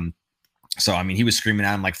 So, I mean, he was screaming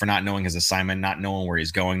at him like for not knowing his assignment, not knowing where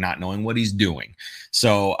he's going, not knowing what he's doing.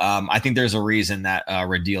 So I think there's a reason that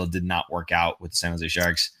Radil did not work out with the San Jose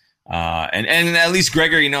Sharks. And at least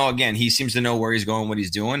Gregor, again, he seems to know where he's going, what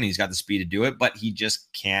he's doing. He's got the speed to do it, but he just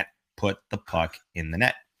can't put the puck in the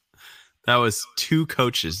net. That was 2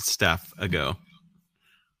 coaches staff ago.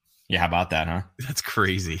 Yeah, how about that, huh? That's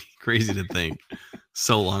crazy. Crazy to think.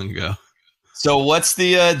 So long ago. So what's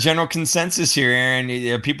the general consensus here, Aaron?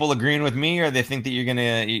 Are people agreeing with me, or they think that you're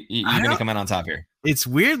gonna come in on top here? It's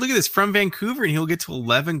weird. Look at this, from Vancouver, and he'll get to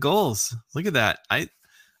 11 goals. Look at that.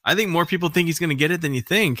 I think more people think he's going to get it than you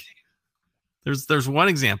think. There's one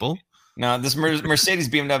example. No, this Mercedes,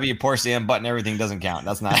 BMW, Porsche, and button everything doesn't count.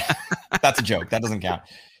 That's not. That's a joke. That doesn't count.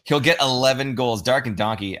 He'll get 11 goals. Dark and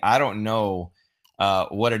Donkey. I don't know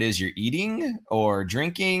what it is you're eating or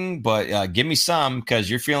drinking, but give me some because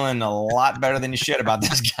you're feeling a lot better than you should about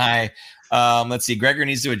this guy. Let's see. Gregor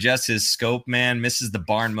needs to adjust his scope, man. Misses the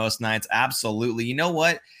barn most nights. Absolutely. You know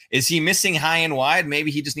what? Is he missing high and wide?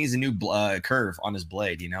 Maybe he just needs a new curve on his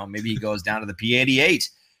blade. Maybe he goes down to the P88.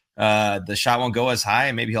 The shot won't go as high,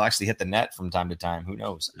 and maybe he'll actually hit the net from time to time. Who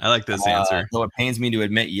knows? I like this answer. Though it pains me to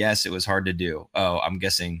admit, yes, it was hard to do. Oh, I'm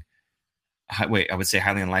guessing. Wait, I would say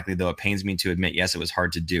highly unlikely, though it pains me to admit, yes, it was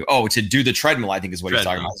hard to do. Oh, to do the treadmill, I think is what he's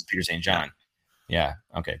talking about. It's Peter St. John. Yeah.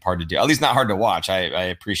 Okay. Hard to do. At least not hard to watch. I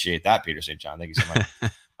appreciate that, Peter St. John. Thank you so much.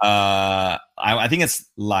 I think it's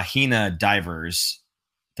Lahina Divers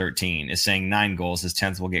 13 is saying 9 goals. His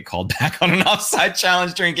 10th will get called back on an offside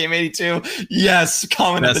challenge during game 82. Yes.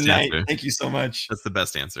 Comment of the night. Thank you so much. That's the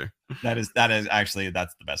best answer. That is actually,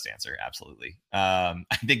 that's the best answer. Absolutely. I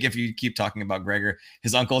think if you keep talking about Gregor,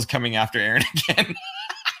 his uncle is coming after Aaron again.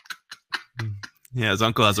 Yeah. His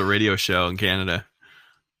uncle has a radio show in Canada.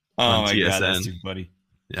 Oh my God. That's too funny.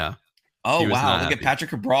 Yeah. Oh, wow. Look at Patrick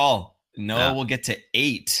Cabral. Noah will get to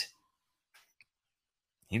 8.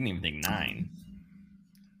 He didn't even think 9.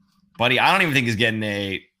 Buddy, I don't even think he's getting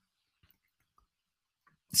 8.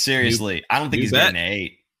 Seriously, I don't think he's getting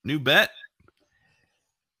 8. New bet?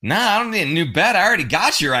 Nah, I don't need a new bet. I already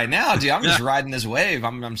got you right now, dude. I'm just riding this wave.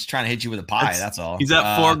 I'm just trying to hit you with a pie. That's all. He's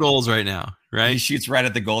at 4 goals right now, right? He shoots right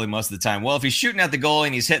at the goalie most of the time. Well, if he's shooting at the goalie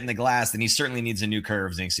and he's hitting the glass, then he certainly needs a new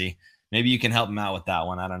curve, Zinksy. Maybe you can help him out with that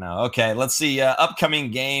one. I don't know. Okay, let's see. Upcoming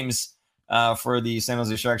games for the San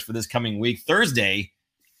Jose Sharks for this coming week. Thursday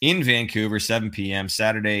in Vancouver, 7 p.m.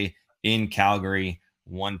 Saturday in Calgary,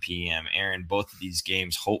 1 p.m. Aaron, both of these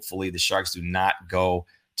games, hopefully the Sharks do not go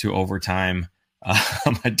to overtime.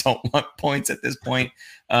 I don't want points at this point.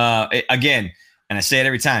 Again, and I say it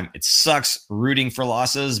every time, it sucks rooting for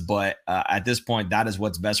losses, but at this point, that is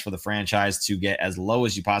what's best for the franchise, to get as low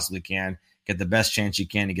as you possibly can get the best chance you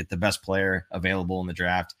can to get the best player available in the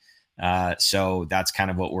draft. So that's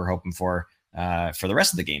kind of what we're hoping for the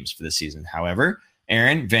rest of the games for this season. However,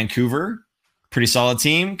 Aaron, Vancouver, pretty solid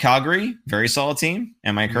team. Calgary, very solid team.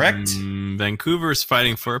 Am I correct? Vancouver's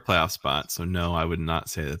fighting for a playoff spot, so no, I would not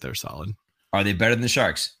say that they're solid. Are they better than the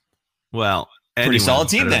Sharks? Well, pretty solid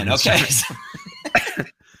team then. Okay.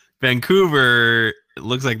 Vancouver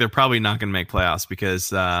looks like they're probably not going to make playoffs because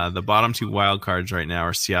the bottom 2 wild cards right now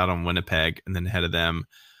are Seattle and Winnipeg, and then ahead of them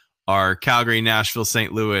are Calgary, Nashville,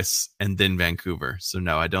 St. Louis, and then Vancouver. So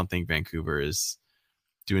no, I don't think Vancouver is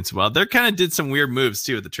doing so well. They kind of did some weird moves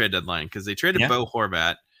too at the trade deadline because they traded Bo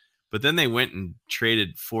Horvat, but then they went and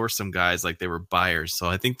traded for some guys like they were buyers. So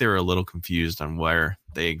I think they were a little confused on where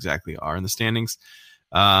they exactly are in the standings.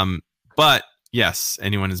 But yes,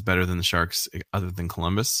 anyone is better than the Sharks other than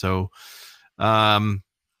Columbus. So I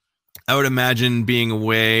would imagine being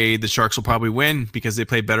away, the Sharks will probably win because they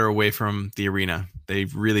play better away from the arena. They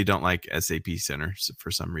really don't like SAP Center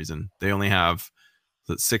for some reason. They only have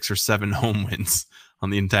 6 or 7 home wins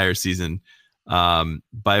on the entire season.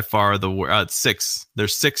 By far the 6. They're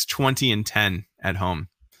 6, 20, and 10 at home.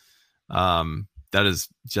 That is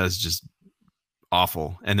just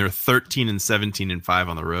awful. And they're 13 and 17 and 5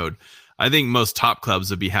 on the road. I think most top clubs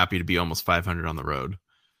would be happy to be almost 500 on the road.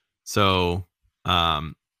 So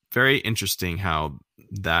very interesting how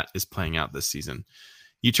that is playing out this season.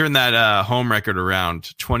 You turn that home record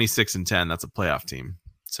around, 26 and 10. That's a playoff team.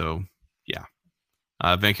 So yeah,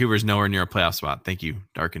 Vancouver's nowhere near a playoff spot. Thank you,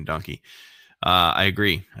 Dark and Donkey. I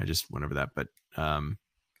agree. I just went over that, but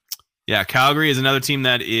yeah, Calgary is another team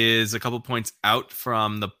that is a couple points out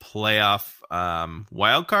from the playoff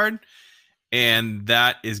wild card, and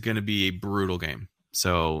that is going to be a brutal game.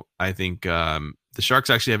 So I think the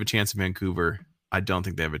Sharks actually have a chance in Vancouver. I don't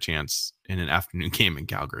think they have a chance in an afternoon game in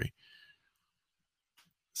Calgary.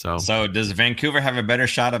 So does Vancouver have a better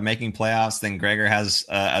shot of making playoffs than Gregor has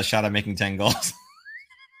a shot of making 10 goals?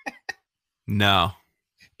 No.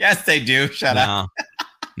 Yes, they do. Shut up.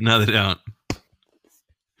 No, they don't.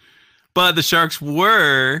 But the Sharks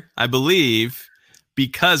were, I believe,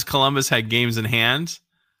 because Columbus had games in hand.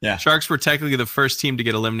 Yeah. Sharks were technically the first team to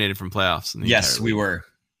get eliminated from playoffs. Yes, we were.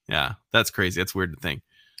 Yeah, that's crazy. That's weird to think.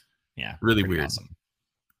 Yeah. Really weird. Awesome.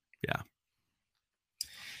 Yeah.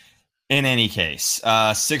 In any case,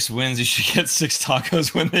 6 wins. You should get 6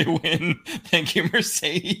 tacos when they win. Thank you,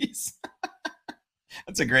 Mercedes.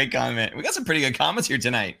 That's a great comment. We got some pretty good comments here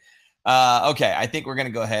tonight. Okay, I think we're going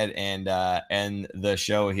to go ahead and end the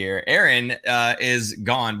show here. Aaron is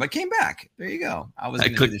gone, but came back. There you go. I was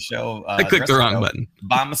going to do the show. I clicked the wrong button.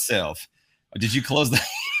 By myself. Did you close the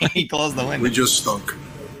he closed the window? We just stunk.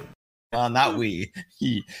 Not we.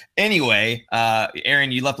 Anyway,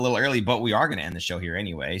 Aaron, you left a little early, but we are going to end the show here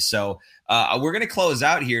anyway. So we're going to close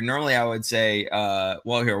out here. Normally, I would say,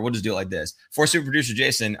 well, here, we'll just do it like this. For super producer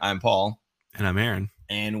Jason, I'm Paul. And I'm Aaron.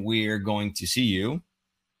 And we're going to see you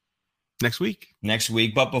next week.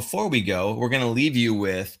 But before we go, we're going to leave you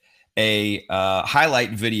with a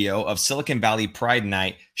highlight video of Silicon Valley Pride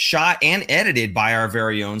Night, shot and edited by our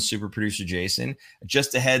very own super producer Jason.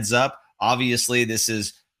 Just a heads up, obviously, this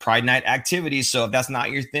is Pride Night activities. So if that's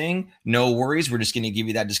not your thing, no worries. We're just going to give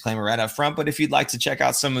you that disclaimer right up front. But if you'd like to check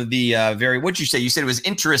out some of the what'd you say? You said it was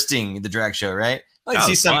interesting, the drag show, right? I'd like to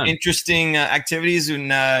see some fun, interesting activities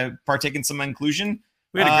and partake in some inclusion.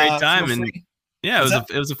 We had a great time. And yeah,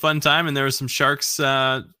 it was a fun time. And there was some Sharks,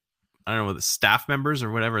 I don't know, the staff members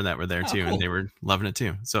or whatever that were there too. Cool. And they were loving it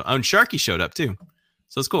too. So Sharky showed up too.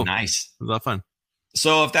 So it's cool. Nice. It was a lot of fun.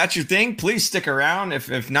 So if that's your thing, please stick around.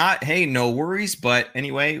 If not, hey, no worries. But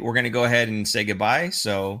anyway, we're going to go ahead and say goodbye.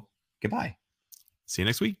 So goodbye. See you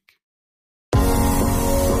next week.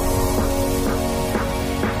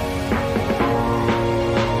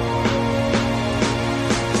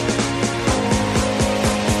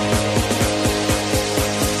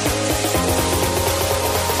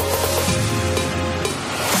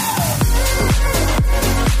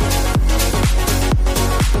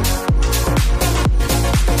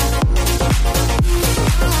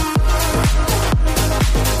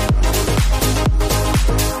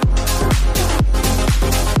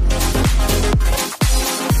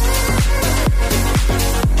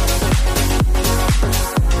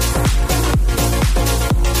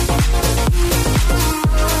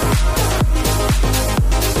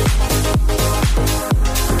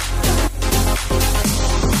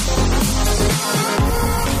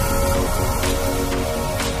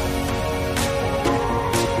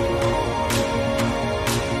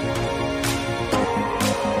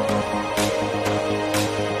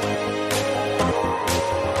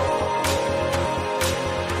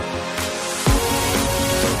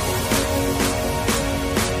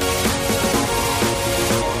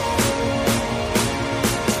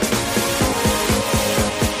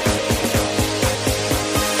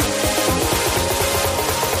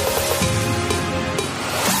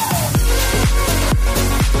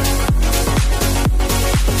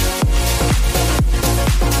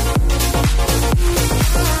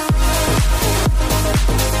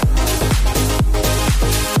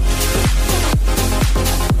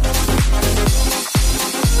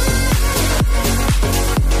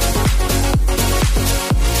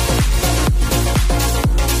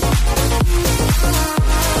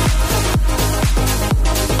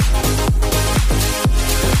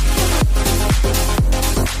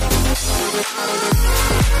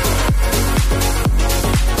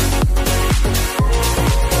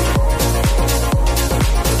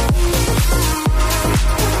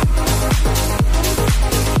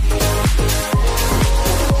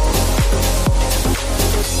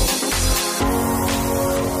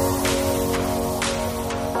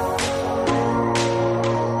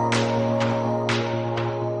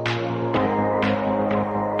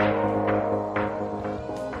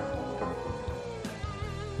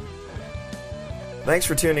 Thanks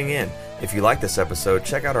for tuning in. If you like this episode,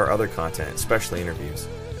 check out our other content, especially interviews.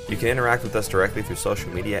 You can interact with us directly through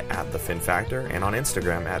social media at The Fin Factor and on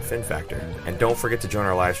Instagram at Fin Factor. And don't forget to join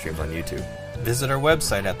our live streams on YouTube. Visit our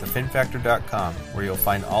website at thefinfactor.com, where you'll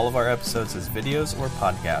find all of our episodes as videos or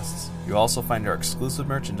podcasts. You'll also find our exclusive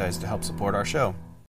merchandise to help support our show.